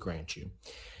absolutely grant you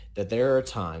that there are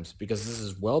times, because this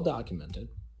is well documented,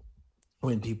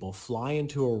 when people fly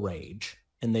into a rage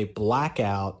and they black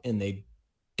out and they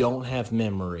don't have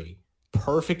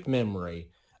perfect memory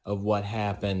of what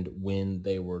happened when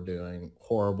they were doing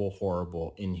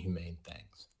horrible, inhumane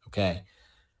things. Okay?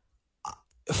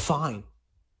 Fine.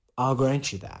 I'll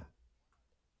grant you that.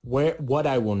 What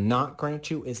I will not grant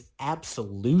you is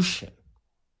absolution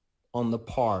on the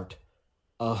part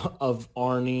of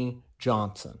Arnie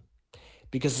Johnson.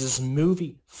 Because this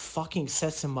movie fucking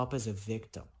sets him up as a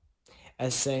victim.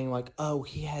 As saying like, oh,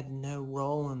 he had no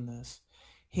role in this.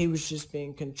 He was just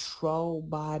being controlled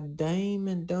by a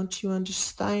demon. Don't you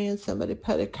understand? Somebody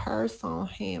put a curse on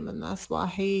him and that's why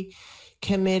he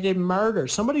committed murder.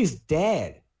 Somebody's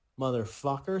dead,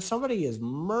 motherfucker. Somebody is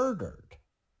murdered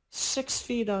 6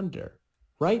 feet under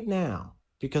right now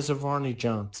because of Arnie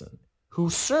Johnson, who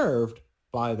served,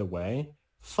 by the way,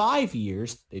 5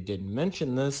 years, they didn't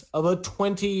mention this, of a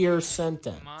 20-year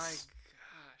sentence. My gosh.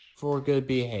 For good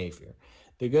behavior.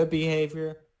 The good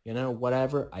behavior, you know,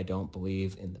 whatever, I don't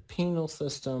believe in the penal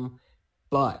system.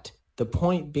 But the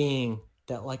point being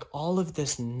that, like, all of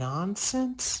this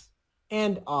nonsense,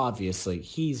 and obviously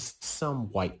he's some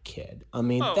white kid. I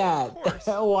mean,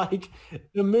 like,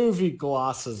 the movie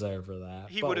glosses over that.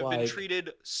 He would have been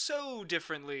treated so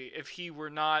differently if he were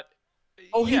not...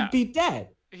 Oh, yeah. He'd be dead.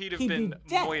 He'd have been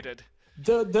voided.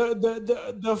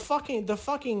 The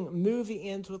fucking movie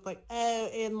ends with like, oh,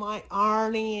 and like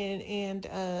Arnie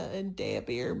and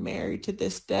Debbie are married to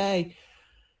this day.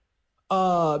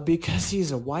 Because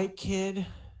he's a white kid.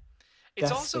 It's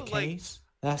that's also the like case.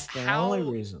 That's the only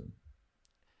reason.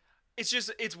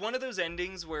 It's one of those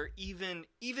endings where even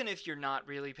if you're not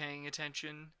really paying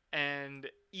attention, and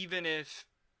even if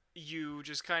you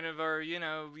just kind of are, you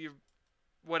know,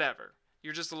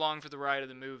 you're just along for the ride of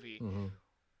the movie. Mm-hmm.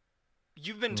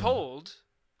 You've been told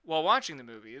while watching the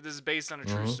movie, this is based on a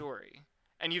true story.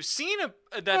 And you've seen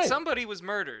that somebody was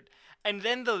murdered. And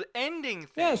then the ending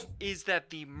thing is that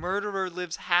the murderer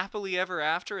lives happily ever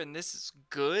after, and this is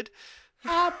good.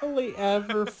 Happily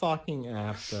ever fucking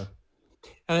after.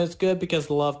 And it's good because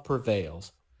love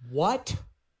prevails. What?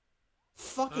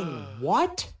 Fucking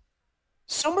what?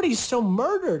 Somebody's still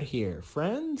murdered here,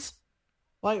 friends.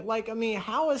 Like, I mean,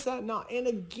 how is that not? And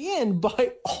again,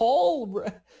 by all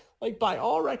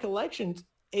recollections,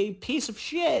 a piece of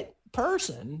shit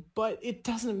person, but it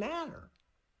doesn't matter.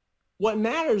 What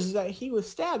matters is that he was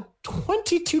stabbed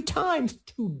 22 times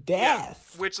to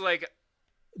death. Yeah, which, like...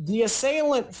 The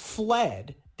assailant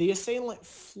fled.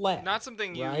 Not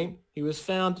something you... Right? He was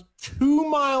found 2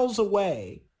 miles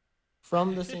away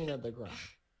from the scene of the crime.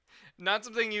 Not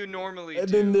something you normally do. And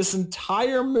then this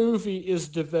entire movie is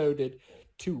devoted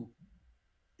to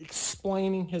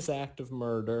explaining his act of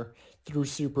murder through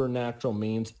supernatural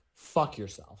means. Fuck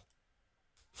yourself.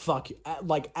 Fuck you.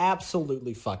 Like,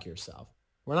 absolutely fuck yourself.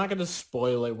 We're not going to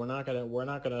spoil it. We're not going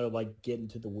to like get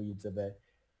into the weeds of it.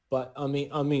 But I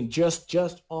mean,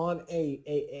 just on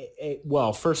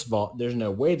well, first of all, there's no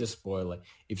way to spoil it.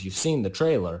 If you've seen the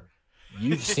trailer,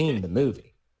 you've seen the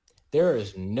movie. There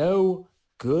is no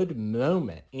good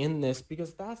moment in this,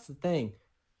 because that's the thing.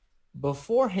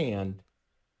 Beforehand,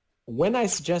 when I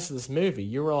suggested this movie,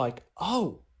 you were like,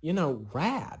 "Oh,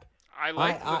 rad." I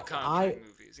like the Conjuring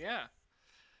movies. Yeah.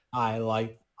 I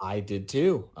did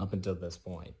too up until this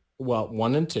point. Well,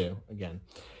 1 and 2 again,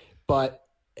 but.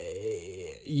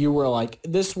 You were like,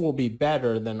 this will be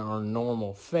better than our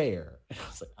normal fare. And I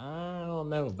was like, I don't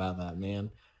know about that,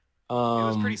 man. It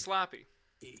was pretty sloppy.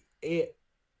 It's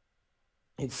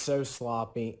so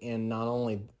sloppy, and not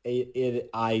only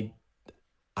I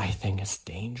think it's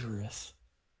dangerous.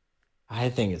 I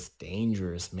think it's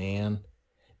dangerous, man.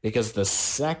 Because the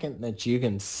second that you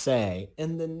can say,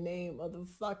 and the name of the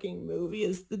fucking movie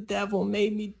is The Devil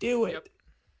Made Me Do It. Yep.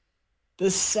 The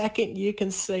second you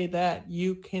can say that,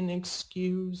 you can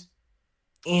excuse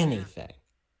anything,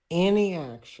 any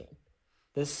action.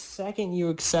 The second you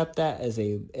accept that as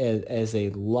a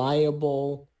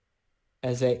liable,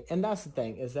 and that's the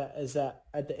thing, is that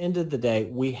at the end of the day,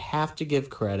 we have to give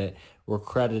credit where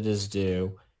credit is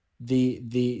due.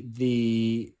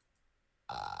 The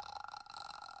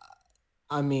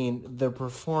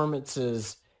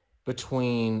performances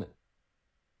between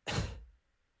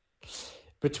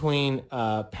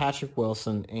Patrick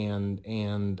Wilson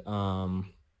and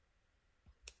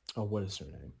what is her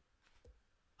name?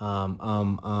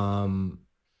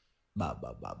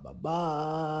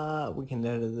 We can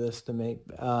edit this to make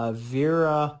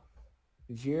Vera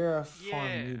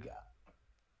Farmiga.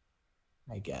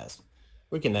 I guess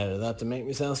we can edit that to make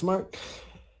me sound smart.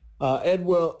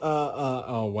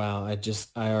 Oh wow, I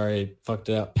already fucked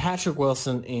it up. Patrick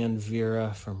Wilson and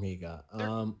Vera Farmiga.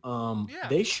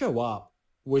 They show up,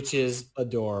 which is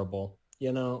adorable.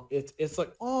 It's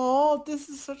like, oh, this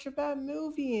is such a bad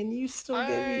movie, and you still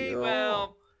give me your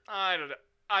all. I don't know.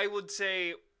 I would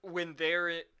say when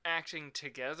they're acting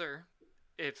together,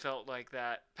 it felt like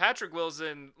that. Patrick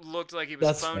Wilson looked like he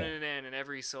was phoning it in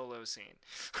every solo scene.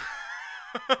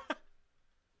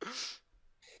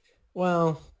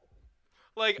 Well,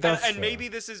 and maybe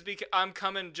this is because I'm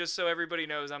coming, just so everybody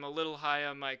knows, I'm a little high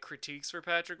on my critiques for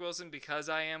Patrick Wilson because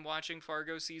I am watching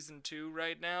Fargo season 2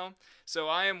 right now. So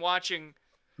I am watching,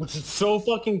 which is so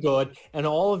fucking good, and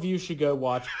all of you should go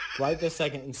watch right this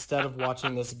second instead of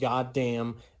watching this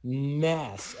goddamn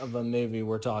mess of a movie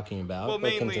we're talking about. Well,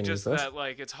 mainly just that,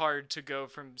 it's hard to go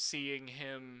from seeing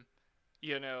him,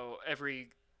 nail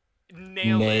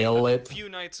it a few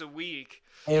nights a week.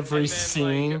 Every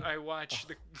scene. I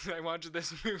watched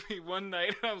this movie one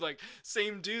night, and I was like,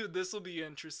 same dude, this will be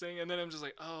interesting. And then I'm just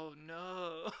like, oh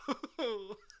no.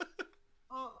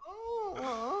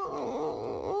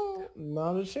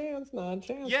 Not a chance.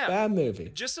 Yeah, bad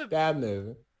movie. Bad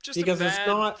movie. Because it's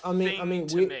not.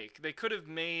 They could have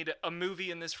made a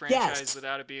movie in this franchise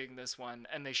without it being this one,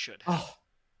 and they should have. Oh,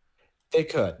 they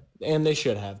could, and they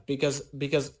should have, because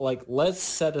let's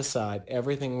set aside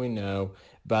everything we know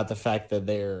about the fact that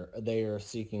they are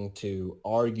seeking to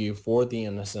argue for the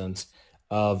innocence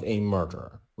of a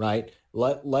murderer, right?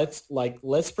 Let's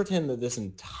pretend that this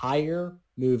entire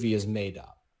movie is made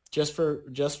up, just for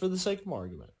the sake of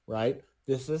argument, right?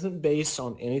 This isn't based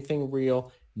on anything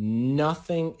real,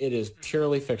 nothing. It is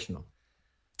purely fictional.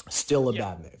 Still a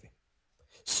bad movie.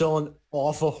 Still an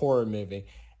awful horror movie.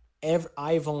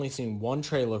 I've only seen one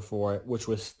trailer for it, which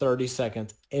was 30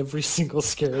 seconds. Every single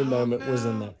scary moment was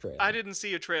in that trailer. I didn't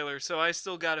see a trailer, so I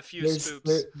still got a few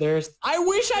spoops. I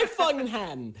wish I fucking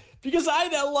hadn't, because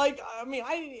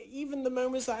even the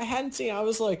moments I hadn't seen, I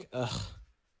was like, ugh.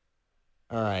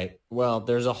 All right, well,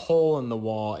 there's a hole in the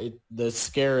wall. The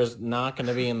scare is not going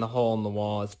to be in the hole in the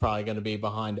wall. It's probably going to be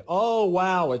behind. Oh,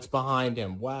 wow, it's behind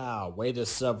him. Wow, way to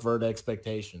subvert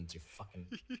expectations. You fucking...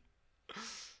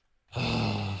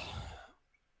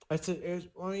 It's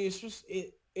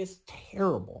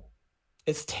terrible.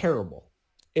 It's terrible.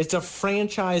 It's a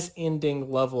franchise-ending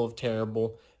level of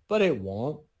terrible, but it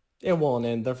won't. It won't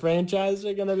end the franchise.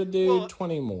 They're going to do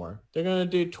 20 more. They're going to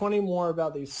do 20 more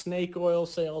about these snake oil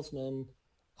salesmen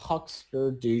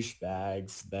huckster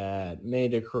douchebags that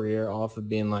made a career off of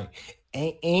being like,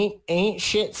 ain't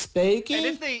shit spooky. And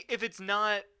if it's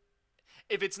not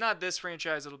this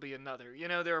franchise, it'll be another. You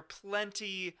know, there are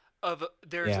plenty of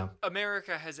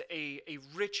America has a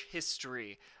rich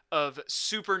history of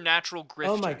supernatural grifters.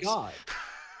 Oh my god.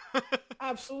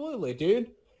 Absolutely,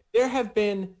 dude. There have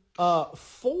been 4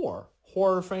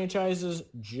 horror franchises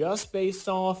just based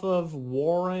off of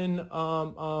Warren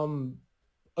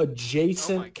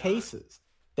adjacent cases.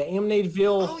 The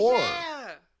Amityville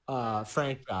horror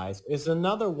franchise is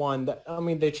another one that, I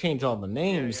mean, they change all the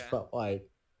names, but like,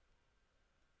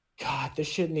 God, this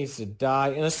shit needs to die.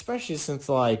 And especially since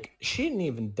like she didn't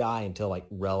even die until like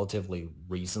relatively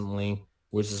recently,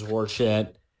 which is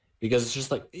horseshit. Because it's just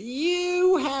like,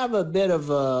 you have a bit of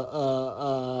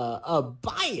a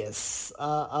bias.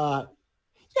 Yeah,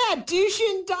 dude, she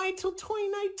didn't die until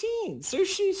 2019. So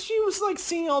she was like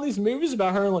seeing all these movies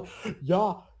about her and like,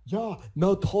 yeah,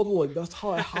 no, totally. That's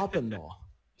how it happened though.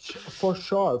 For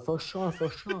sure.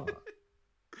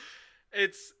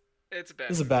 It's bad.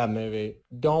 It's a bad movie.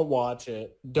 Don't watch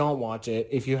it.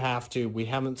 If you have to. We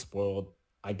haven't spoiled,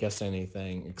 I guess,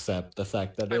 anything except the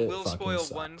fact that I it will fucking spoil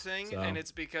sucks, one thing, so. and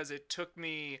it's because it took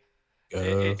me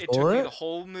It took me the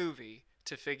whole movie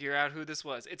to figure out who this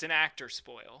was. It's an actor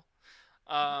spoil.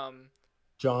 John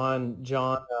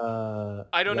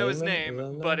I don't know his Layman?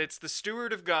 name, but it's the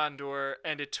Steward of Gondor,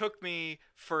 and it took me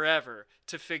forever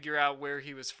to figure out where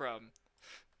he was from.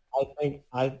 Let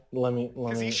me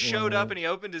because he showed up and he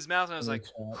opened his mouth and I was like,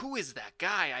 who is that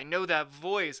guy? I know that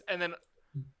voice. And then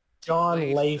John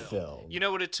Layfield. You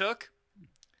know what it took?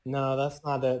 No, that's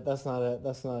not it.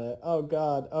 Oh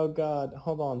god.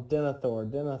 Hold on.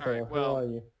 Denethor, right, well, who are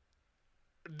you?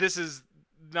 This is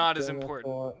not as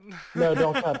important. No,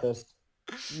 don't cut this.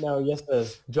 No, yes it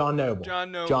is. John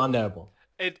Noble.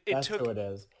 That's took, who it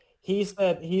is. He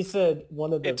said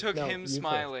one of the... It took him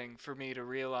smiling for me to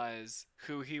realize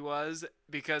who he was,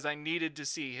 because I needed to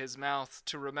see his mouth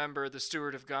to remember the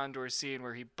Steward of Gondor scene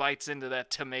where he bites into that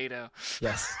tomato.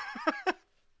 Yes.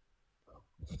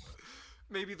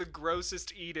 Maybe the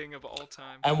grossest eating of all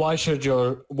time. And why should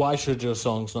your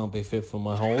songs not be fit for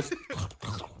my holes?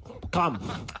 Come,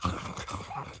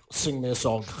 sing me a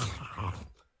song.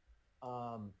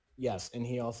 Yes, and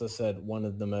he also said one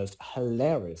of the most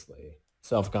hilariously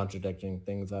self-contradicting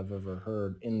things I've ever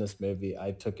heard in this movie. I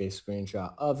took a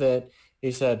screenshot of it.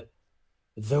 He said,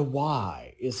 "The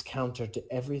Y is counter to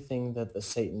everything that the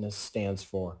Satanist stands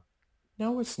for."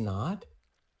 No, it's not.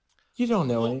 You don't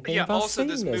know anything about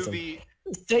Satanism.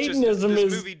 This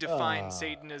movie defines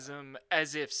Satanism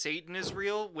as if Satan is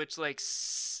real, which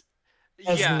as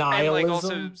nihilism. And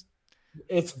also,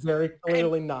 it's very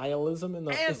clearly nihilism in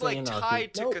the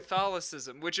tied to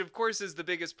Catholicism, which of course is the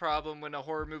biggest problem when a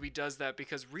horror movie does that,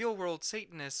 because real world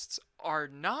Satanists are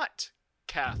not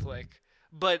Catholic.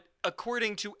 But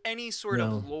according to any sort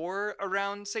of lore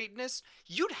around Satanists,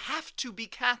 you'd have to be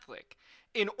Catholic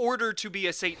in order to be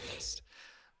a Satanist.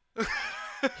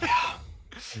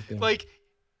 Like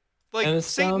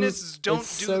Satanists don't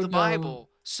do the Bible,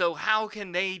 so how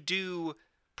can they do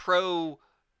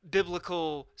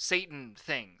pro-biblical Satan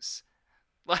things?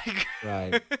 Like,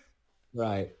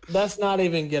 right. That's not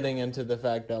even getting into the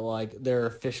fact that like their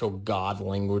official God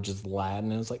language is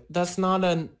Latin. And it's like, that's not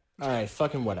all right,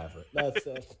 fucking whatever. That's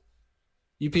it.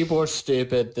 You people are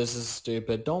stupid. This is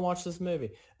stupid. Don't watch this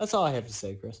movie. That's all I have to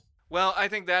say, Chris. Well, I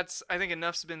think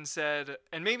enough's been said,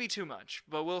 and maybe too much,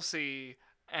 but we'll see.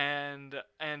 And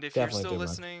if you're still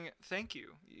listening, thank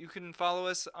you. You can follow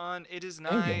us on It Is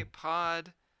Nigh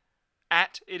Pod,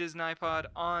 at It Is Nigh Pod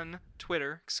on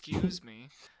Twitter. Excuse me.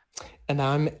 And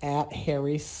I'm at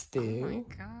Harry Stew. Oh my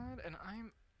god! And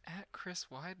I'm at Chris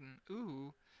Wyden.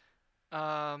 Ooh.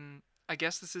 I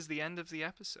guess this is the end of the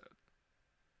episode.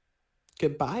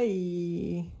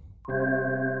 Goodbye.